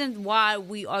reason why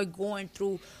we are going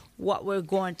through what we're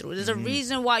going through. There's a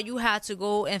reason why you had to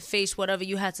go and face whatever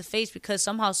you had to face, because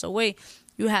somehow, some way,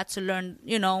 you had to learn,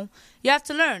 you know. You have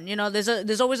to learn, you know.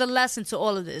 There's always a lesson to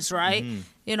all of this, right?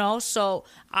 You know, so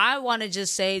I want to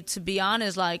just say, to be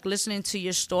honest, like, listening to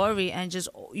your story and just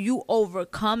you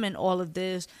overcoming all of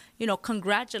this, you know,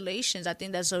 congratulations. I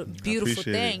think that's a beautiful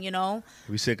thing, you know.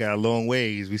 We still got a long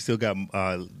ways. We still got,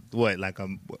 what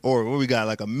we got,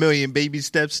 like 1 million baby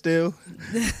steps still?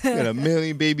 We got 1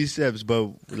 million baby steps,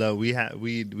 but we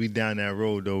down that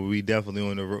road, though. We definitely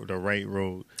on the right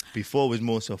road. Before it was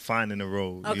more so finding the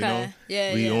road, you know?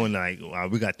 We on like,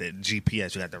 we got the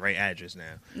GPS, we got the right address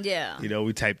now. Yeah. You know,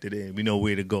 we typed it in. We know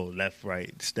where to go, left,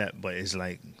 right, step, but it's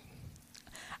like...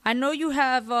 I know you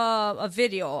have a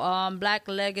video, Black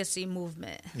Legacy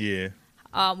Movement. Yeah.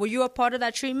 Were you a part of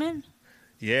that treatment?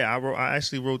 Yeah, I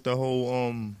actually wrote the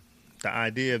whole... the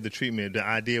idea of the treatment. The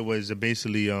idea was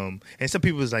basically, and some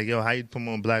people was like, yo, how you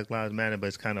promote Black Lives Matter, but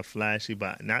it's kind of flashy,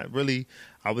 but not really.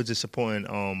 I was just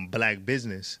supporting black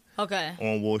business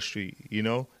on Wall Street, you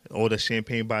know. All the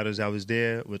champagne bottles that was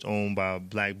there was owned by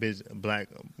black,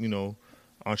 you know,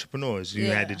 entrepreneurs.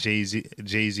 You had the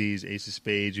Jay-Z's, Ace of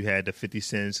Spades, you had the 50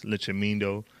 Cents,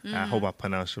 Lichamindo. I hope I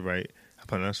pronounced it right. I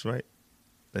pronounced it right?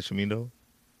 Lichamindo?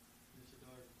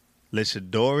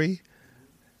 Lichadori?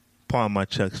 Pardon my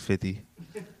Chucks 50.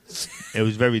 It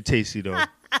was very tasty though.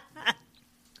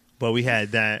 But we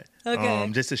had that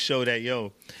just to show that,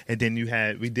 yo. And then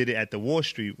we did it at the Wall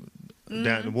Street,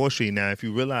 down in Wall Street. Now, if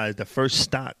you realize the first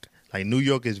stock, like New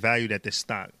York is valued at the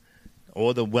stock.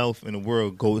 All the wealth in the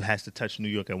world has to touch New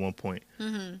York at one point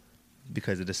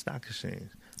because of the stock exchange.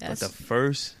 But the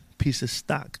first piece of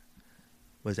stock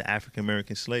was an African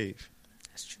American slave.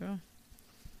 That's true.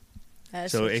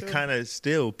 So it kind of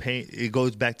still pain. It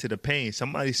goes back to the pain.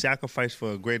 Somebody sacrificed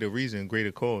for a greater reason,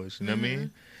 greater cause. You know what I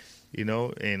mean? You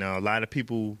know, and a lot of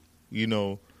people, you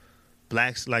know,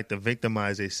 blacks like to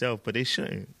victimize themselves, but they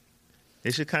shouldn't.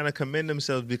 They should kind of commend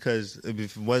themselves, because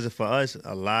if it wasn't for us,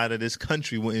 a lot of this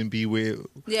country wouldn't be where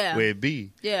it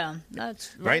be. Yeah,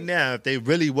 that's right now. If they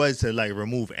really was to like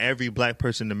remove every black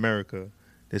person in America,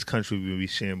 this country would be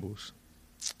shambles.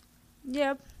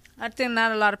 Yep. I think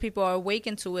not a lot of people are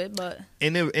awakened to it, but...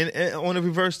 And on a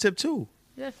reverse tip, too.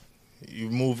 Yeah.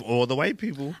 You move all the white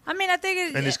people. I mean, I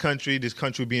think... this country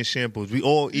being shambles. We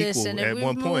all equal at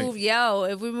one point.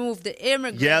 If we remove the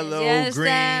immigrants... Yellow,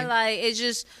 green... Like, it's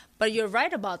just... But you're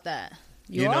right about that.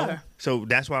 You are. Know? So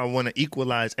that's why I want to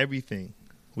equalize everything.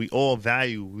 We all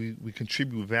value. We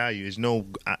contribute value. There's no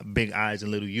big I's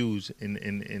and little U's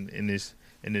in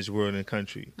this world and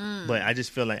country. But I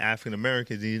just feel like African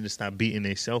Americans need to stop beating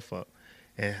themselves up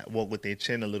and walk with their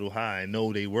chin a little high and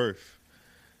know their worth.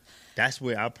 That's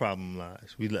where our problem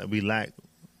lies. We lack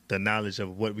the knowledge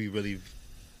of what we really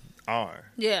are.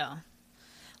 Yeah.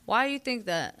 Why do you think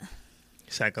that?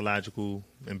 Psychological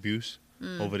abuse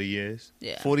over the years.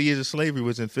 Yeah. 40 years of slavery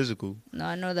wasn't physical. No,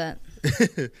 I know that.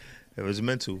 It was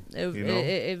mental.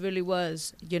 It really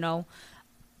was. You know,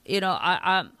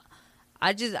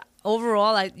 I just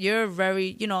overall, like, you're a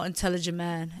very, you know, intelligent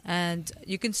man, and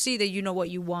you can see that you know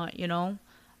what you want. You know,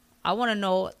 I want to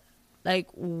know, like,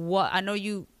 what I know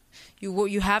you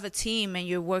have a team and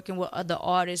you're working with other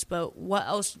artists, but what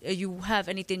else? You have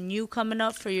anything new coming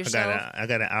up for yourself? I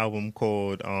got an album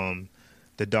called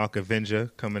The Dark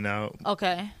Avenger coming out.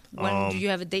 Okay, when do you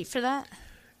have a date for that?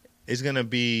 It's gonna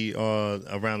be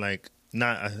around, like,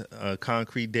 not a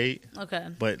concrete date. Okay,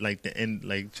 but like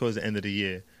towards the end of the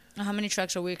year. How many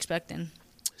tracks are we expecting?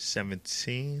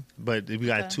 17, but we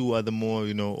got 2 other more.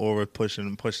 You know, Aura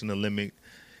pushing the limit.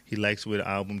 He likes where the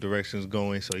album direction is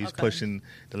going, so he's pushing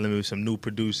the limit with some new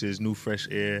producers, new fresh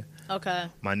air. Okay.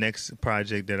 My next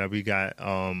project that we got,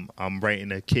 I'm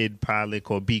writing a kid pilot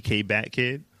called BK Bat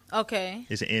Kid. Okay.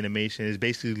 It's an animation. It's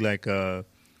basically like a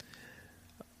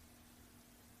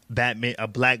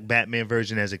black Batman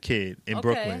version as a kid in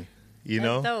Brooklyn. You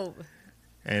know. That's dope.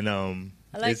 And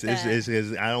I like that. It's,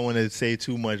 I don't want to say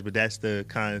too much, but that's the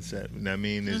concept. You know what I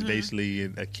mean? It's basically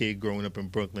a kid growing up in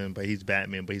Brooklyn, but he's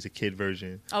Batman, but he's a kid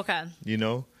version. Okay. You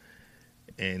know?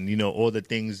 And, you know, all the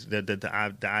things,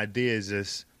 the idea is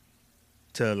just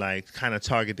to, like, kind of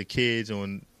target the kids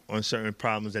on certain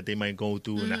problems that they might go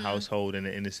through in the household and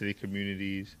the inner city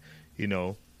communities, you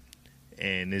know?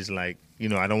 And it's like, you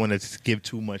know, I don't want to give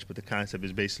too much, but the concept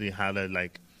is basically how to,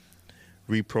 like,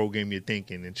 reprogram your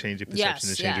thinking and change your perception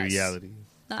and change your reality.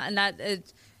 And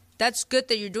that's good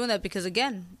that you're doing that, because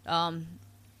again,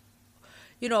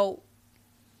 you know,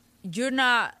 you're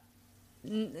not.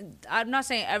 I'm not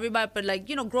saying everybody, but, like,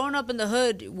 you know, growing up in the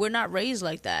hood, we're not raised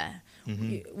like that.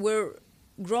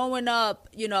 growing up,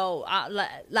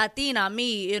 Latina,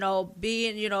 me,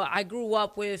 being, I grew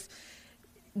up with,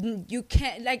 you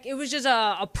can't, like, it was just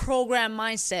a program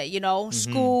mindset,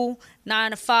 school,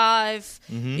 9 to 5,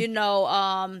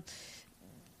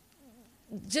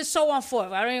 just so on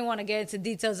forth. I don't even want to get into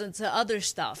details into other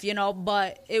stuff,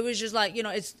 but it was just like,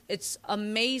 it's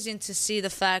amazing to see the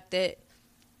fact that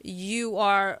you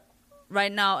are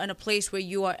right now in a place where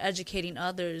you are educating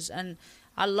others. And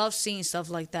I love seeing stuff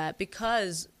like that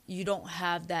because you don't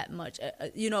have that much,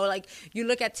 like you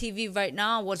look at TV right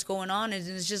now, what's going on is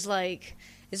it's just like,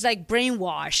 it's like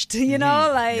brainwashed, I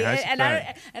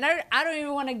don't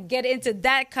even want to get into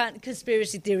that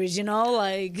conspiracy theories,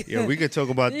 like. Yeah, we could talk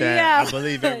about that. Yeah.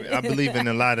 I believe in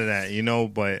a lot of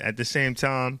that, but at the same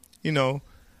time,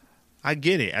 I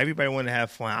get it. Everybody want to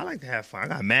have fun. I like to have fun. I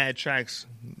got mad tracks,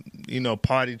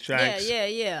 party tracks.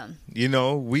 Yeah.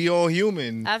 We all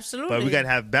human. Absolutely. But we got to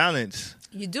have balance.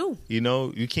 You do.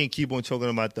 You can't keep on talking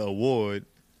about the award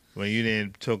when you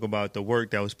didn't talk about the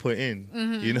work that was put in.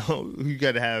 Mm-hmm. You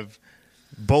got to have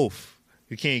both.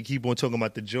 You can't keep on talking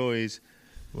about the joys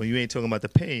when you ain't talking about the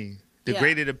pain. The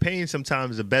greater the pain,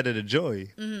 sometimes the better the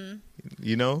joy.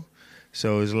 Mm-hmm.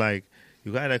 So it's like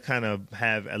you got to kind of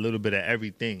have a little bit of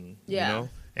everything,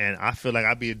 And I feel like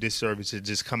I'd be a disservice to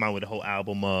just come out with a whole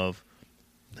album of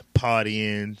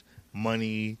partying,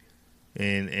 money,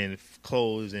 and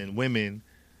clothes and women.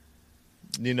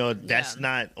 That's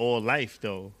not all life,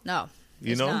 though. No,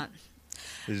 it's not.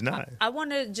 It's not. I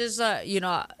want to just,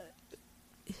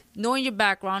 knowing your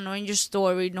background, knowing your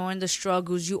story, knowing the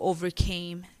struggles you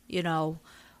overcame,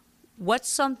 what's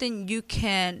something you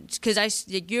can, because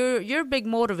you're a big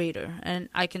motivator, and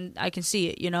I can see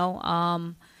it.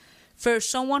 For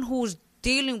someone who's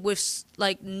dealing with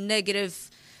like negative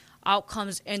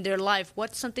outcomes in their life,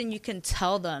 what's something you can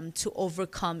tell them to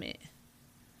overcome it?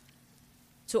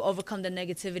 To overcome the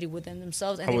negativity within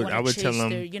themselves, and I would chase tell them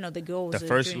their goals.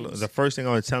 The first thing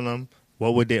I would tell them,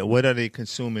 what are they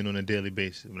consuming on a daily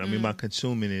basis? What I mean by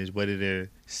consuming is whether they're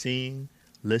seeing,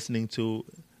 listening to,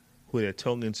 who they're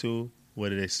talking to,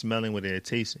 whether they're smelling, whether they're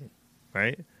tasting,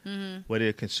 right? Mm-hmm. What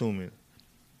they're consuming.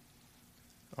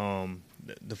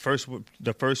 The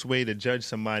first way to judge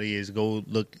somebody is go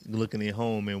look in their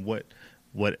home and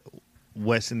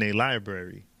what's in their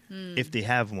library, if they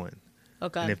have one.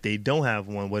 Okay. And if they don't have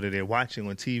one, what are they watching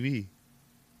on TV?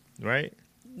 Right?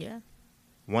 Yeah.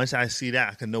 Once I see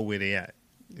that, I can know where they at.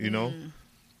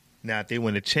 Now, if they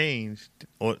want to change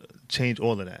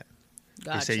all of that.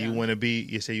 Gotcha. You say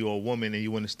you say you're a woman and you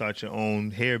want to start your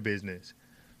own hair business.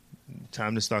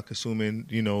 Time to start consuming,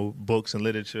 books and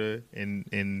literature and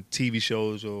TV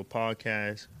shows or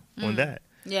podcasts on that.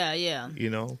 Yeah, yeah.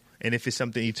 And if it's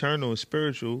something eternal and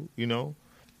spiritual,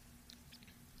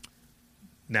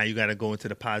 now you got to go into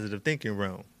the positive thinking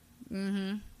realm.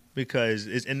 Mm-hmm. Because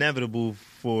it's inevitable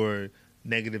for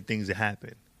negative things to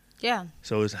happen. Yeah.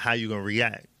 So it's how you're going to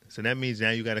react. So that means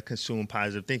now you got to consume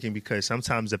positive thinking, because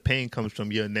sometimes the pain comes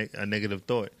from your a negative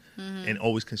thought, and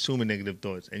always consuming negative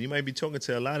thoughts. And you might be talking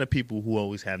to a lot of people who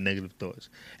always have negative thoughts.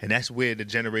 And that's where the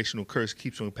generational curse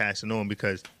keeps on passing on,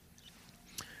 because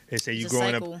they say you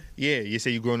growing up. Yeah, you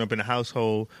say you're growing up in a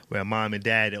household where mom and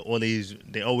dad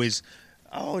they always,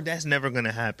 oh, that's never going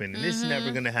to happen. And this is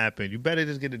never going to happen. You better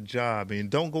just get a job and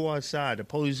don't go outside. The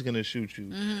police is going to shoot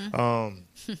you.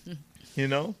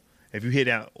 If you hear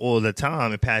that all the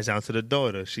time, it passes down to the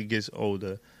daughter. She gets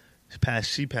older.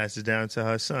 She passes down to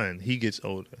her son. He gets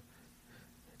older.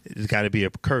 It's got to be a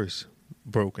curse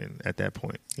broken at that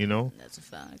point, That's a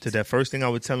fact. So that first thing I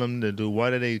would tell them to do,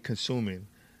 what are they consuming?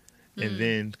 And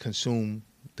then consume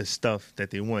the stuff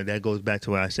that they want. That goes back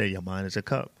to what I said, your mind is a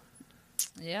cup.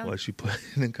 Yeah. What you put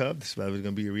in the cup, that's probably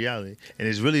going to be a reality. And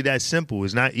it's really that simple.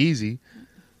 It's not easy,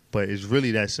 but it's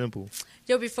really that simple.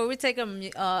 Yo, before we take a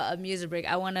music break,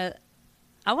 I want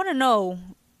to know,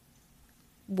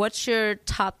 what's your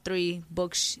top 3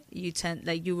 books you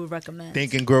would recommend?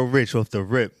 Think and Grow Rich, off the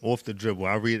dribble.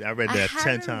 I read that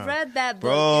 10 times. I haven't read that book,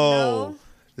 bro.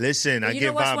 Listen, I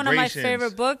get vibrations. One of my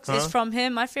favorite books is from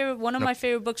him. One of my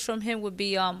favorite books from him would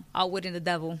be Outwitting the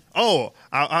Devil. Oh,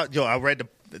 I read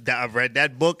I read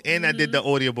that book and I did the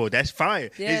audio book. That's fire.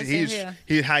 Yeah,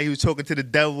 how he was talking to the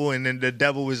devil, and then the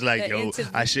devil was like,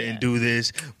 I shouldn't do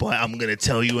this, but I'm gonna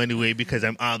tell you anyway because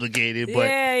I'm obligated. But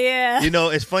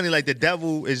it's funny, like the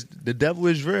devil is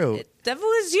real. The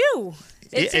devil is you.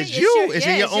 It's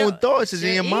in your own thoughts. It's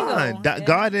in your mind.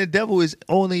 God and the devil is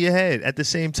all in your head at the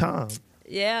same time.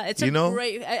 Yeah, it's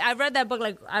great. I read that book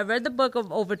I read the book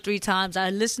over 3 times. I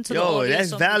listened to the audio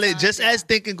that's valid. Just as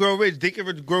Think and Grow Rich. Think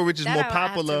and Grow Rich is more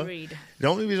popular. Have to read. The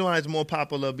only reason why it's more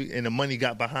popular and the money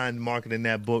got behind marketing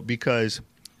that book, because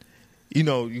you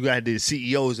know, you got the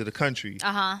CEOs of the country,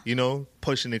 you know,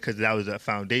 pushing it because that was a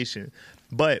foundation.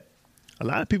 But a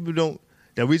lot of people don't.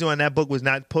 The reason why that book was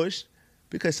not pushed,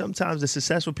 because sometimes the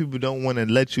successful people don't want to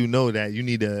let you know that you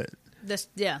need to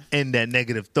end that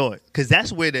negative thought, because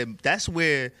that's where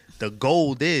the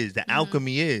gold is, the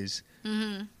alchemy is.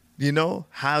 You know,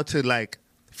 how to like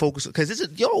focus, because it's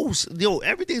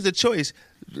everything's a choice.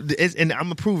 And I'm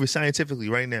gonna prove it scientifically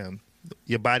right now.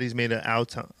 Your body's made of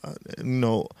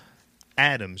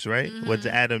atoms, right? What's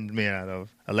the atom made out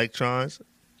of? Electrons,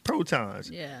 protons.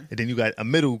 Yeah. And then you got a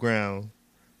middle ground,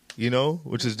 you know,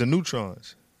 which is the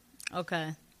neutrons.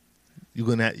 Okay. You're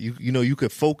gonna you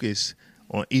could focus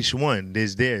on each one.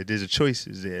 There's a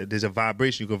choices there. There's a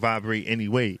vibration. You can vibrate any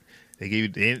way. They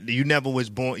gave you never was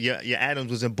born. Your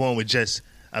atoms wasn't born with just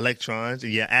electrons.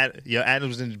 Your atoms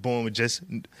wasn't born with just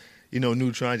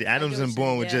neutrons. Your atoms wasn't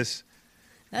born with just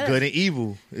good and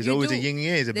evil. It's always a yin and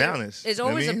yang. It's a balance. It's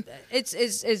always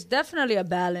it's definitely a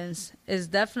balance. It's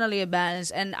definitely a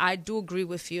balance, and I do agree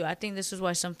with you. I think this is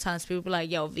why sometimes people are like,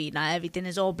 "Yo, V, not everything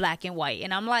is all black and white,"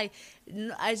 and I'm like,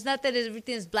 it's not that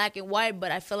everything is black and white,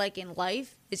 but I feel like in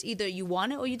life, it's either you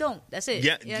want it or you don't. That's it.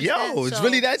 Yeah, it's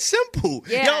really that simple.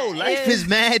 Yeah, life is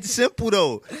mad simple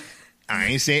though. I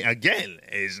ain't saying, again,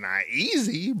 it's not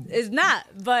easy. It's not,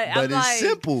 but I'm it's like,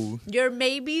 simple. Your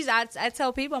maybes, I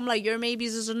tell people, I'm like, your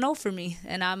maybes is a no for me,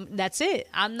 and that's it.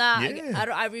 I'm not. Yeah.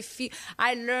 I refuse.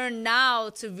 I learn now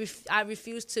I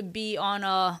refuse to be on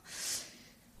a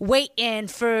waiting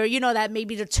for that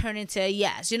maybe to turn into a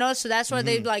yes. So that's why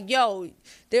they're like, yo,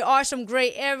 there are some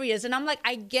gray areas, and I'm like,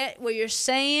 I get what you're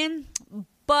saying,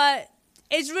 but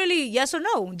it's really yes or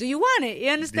no. Do you want it? You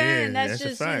understand? Yeah, that's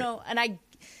just and I.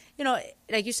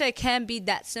 Like you said, it can be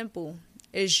that simple.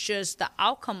 It's just the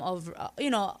outcome of,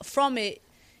 from it,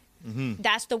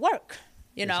 that's the work,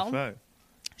 That's a fact.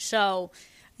 So,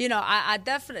 I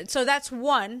definitely, so that's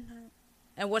one.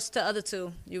 And what's the other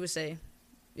two you would say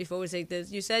before we take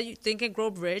this? You said you Think and Grow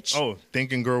Rich. Oh,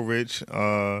 Think and Grow Rich.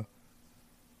 I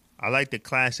like the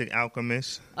classic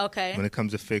Alchemist. Okay. When it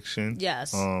comes to fiction.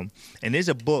 Yes. And there's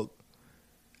a book.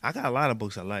 I got a lot of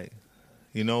books I like.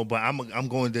 But I'm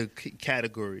going to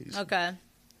categories. Okay.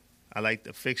 I like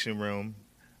the fiction realm,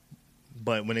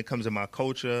 but when it comes to my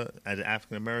culture as an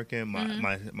African American,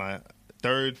 my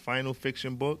third final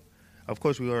fiction book, of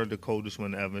course we heard the coldest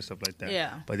one ever and stuff like that.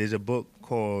 Yeah. But there's a book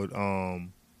called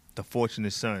The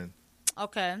Fortunate Son.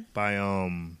 Okay. By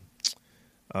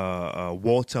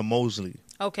Walter Mosley.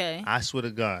 Okay. I swear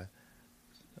to God,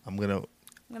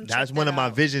 that's one of my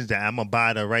visions, that I'm gonna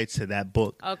buy the rights to that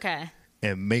book. Okay.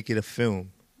 And make it a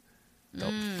film.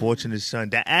 The Fortunate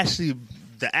Son. That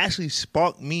actually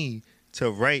sparked me to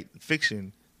write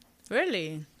fiction.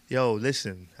 Really? Yo,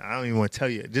 listen. I don't even want to tell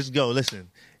you. Just go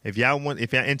listen. If y'all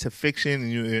into fiction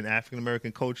and you're in African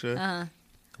American culture,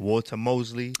 Walter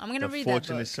Mosley, I'm gonna read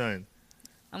Fortunate that book. Son.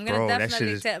 I'm gonna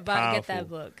definitely get that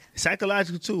book.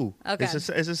 Psychological too. Okay. It's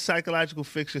a psychological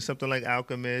fiction, something like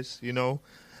Alchemist,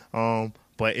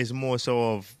 but it's more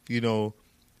so of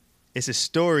it's a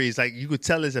story. It's like you could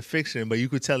tell it's a fiction, but you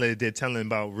could tell that they're telling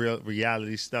about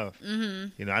reality stuff.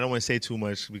 Mm-hmm. I don't want to say too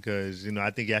much because I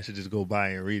think y'all should just go by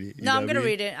and read it. I'm gonna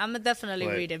read it. I'm gonna definitely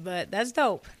read it. But that's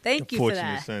dope. Thank you for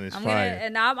that. Son is fire.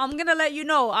 I'm gonna let you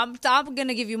know. I'm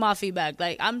gonna give you my feedback.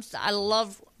 Like I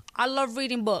love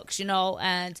reading books,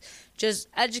 and just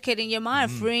educating your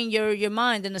mind, freeing your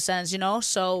mind in a sense,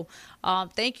 So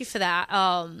thank you for that.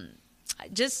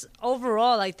 Just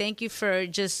overall, like thank you for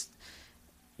just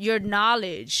your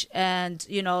knowledge and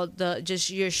just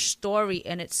your story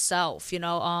in itself.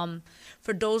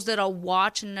 For those that are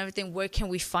watching and everything, where can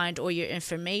we find all your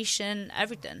information,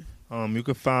 everything? You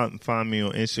can find me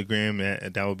on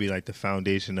Instagram. That would be like the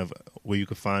foundation of where you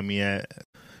can find me at.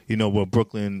 We're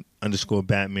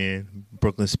Brooklyn_Batman.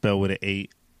 Brooklyn spelled with an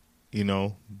 8.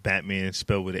 Batman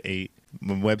spelled with an 8.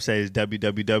 My website is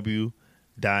www.sitc.nyc.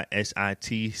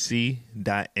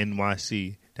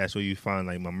 That's where you find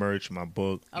like my merch, my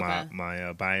book,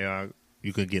 my bio.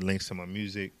 You can get links to my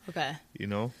music. Okay.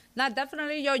 Now,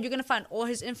 definitely, you're going to find all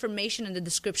his information in the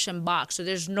description box. So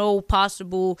there's no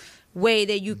possible way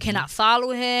that you cannot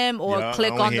follow him or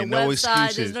click on the website.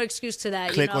 Excuses. There's no excuse to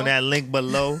that. Click on that link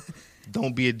below.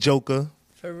 Don't be a joker.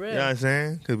 For real. You know what I'm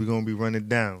saying? Because we're going to be running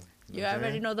down. You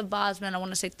already know the vibes, man. I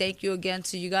want to say thank you again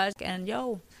to you guys. And,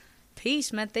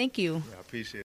 peace, man. Thank you. Yeah, I appreciate it.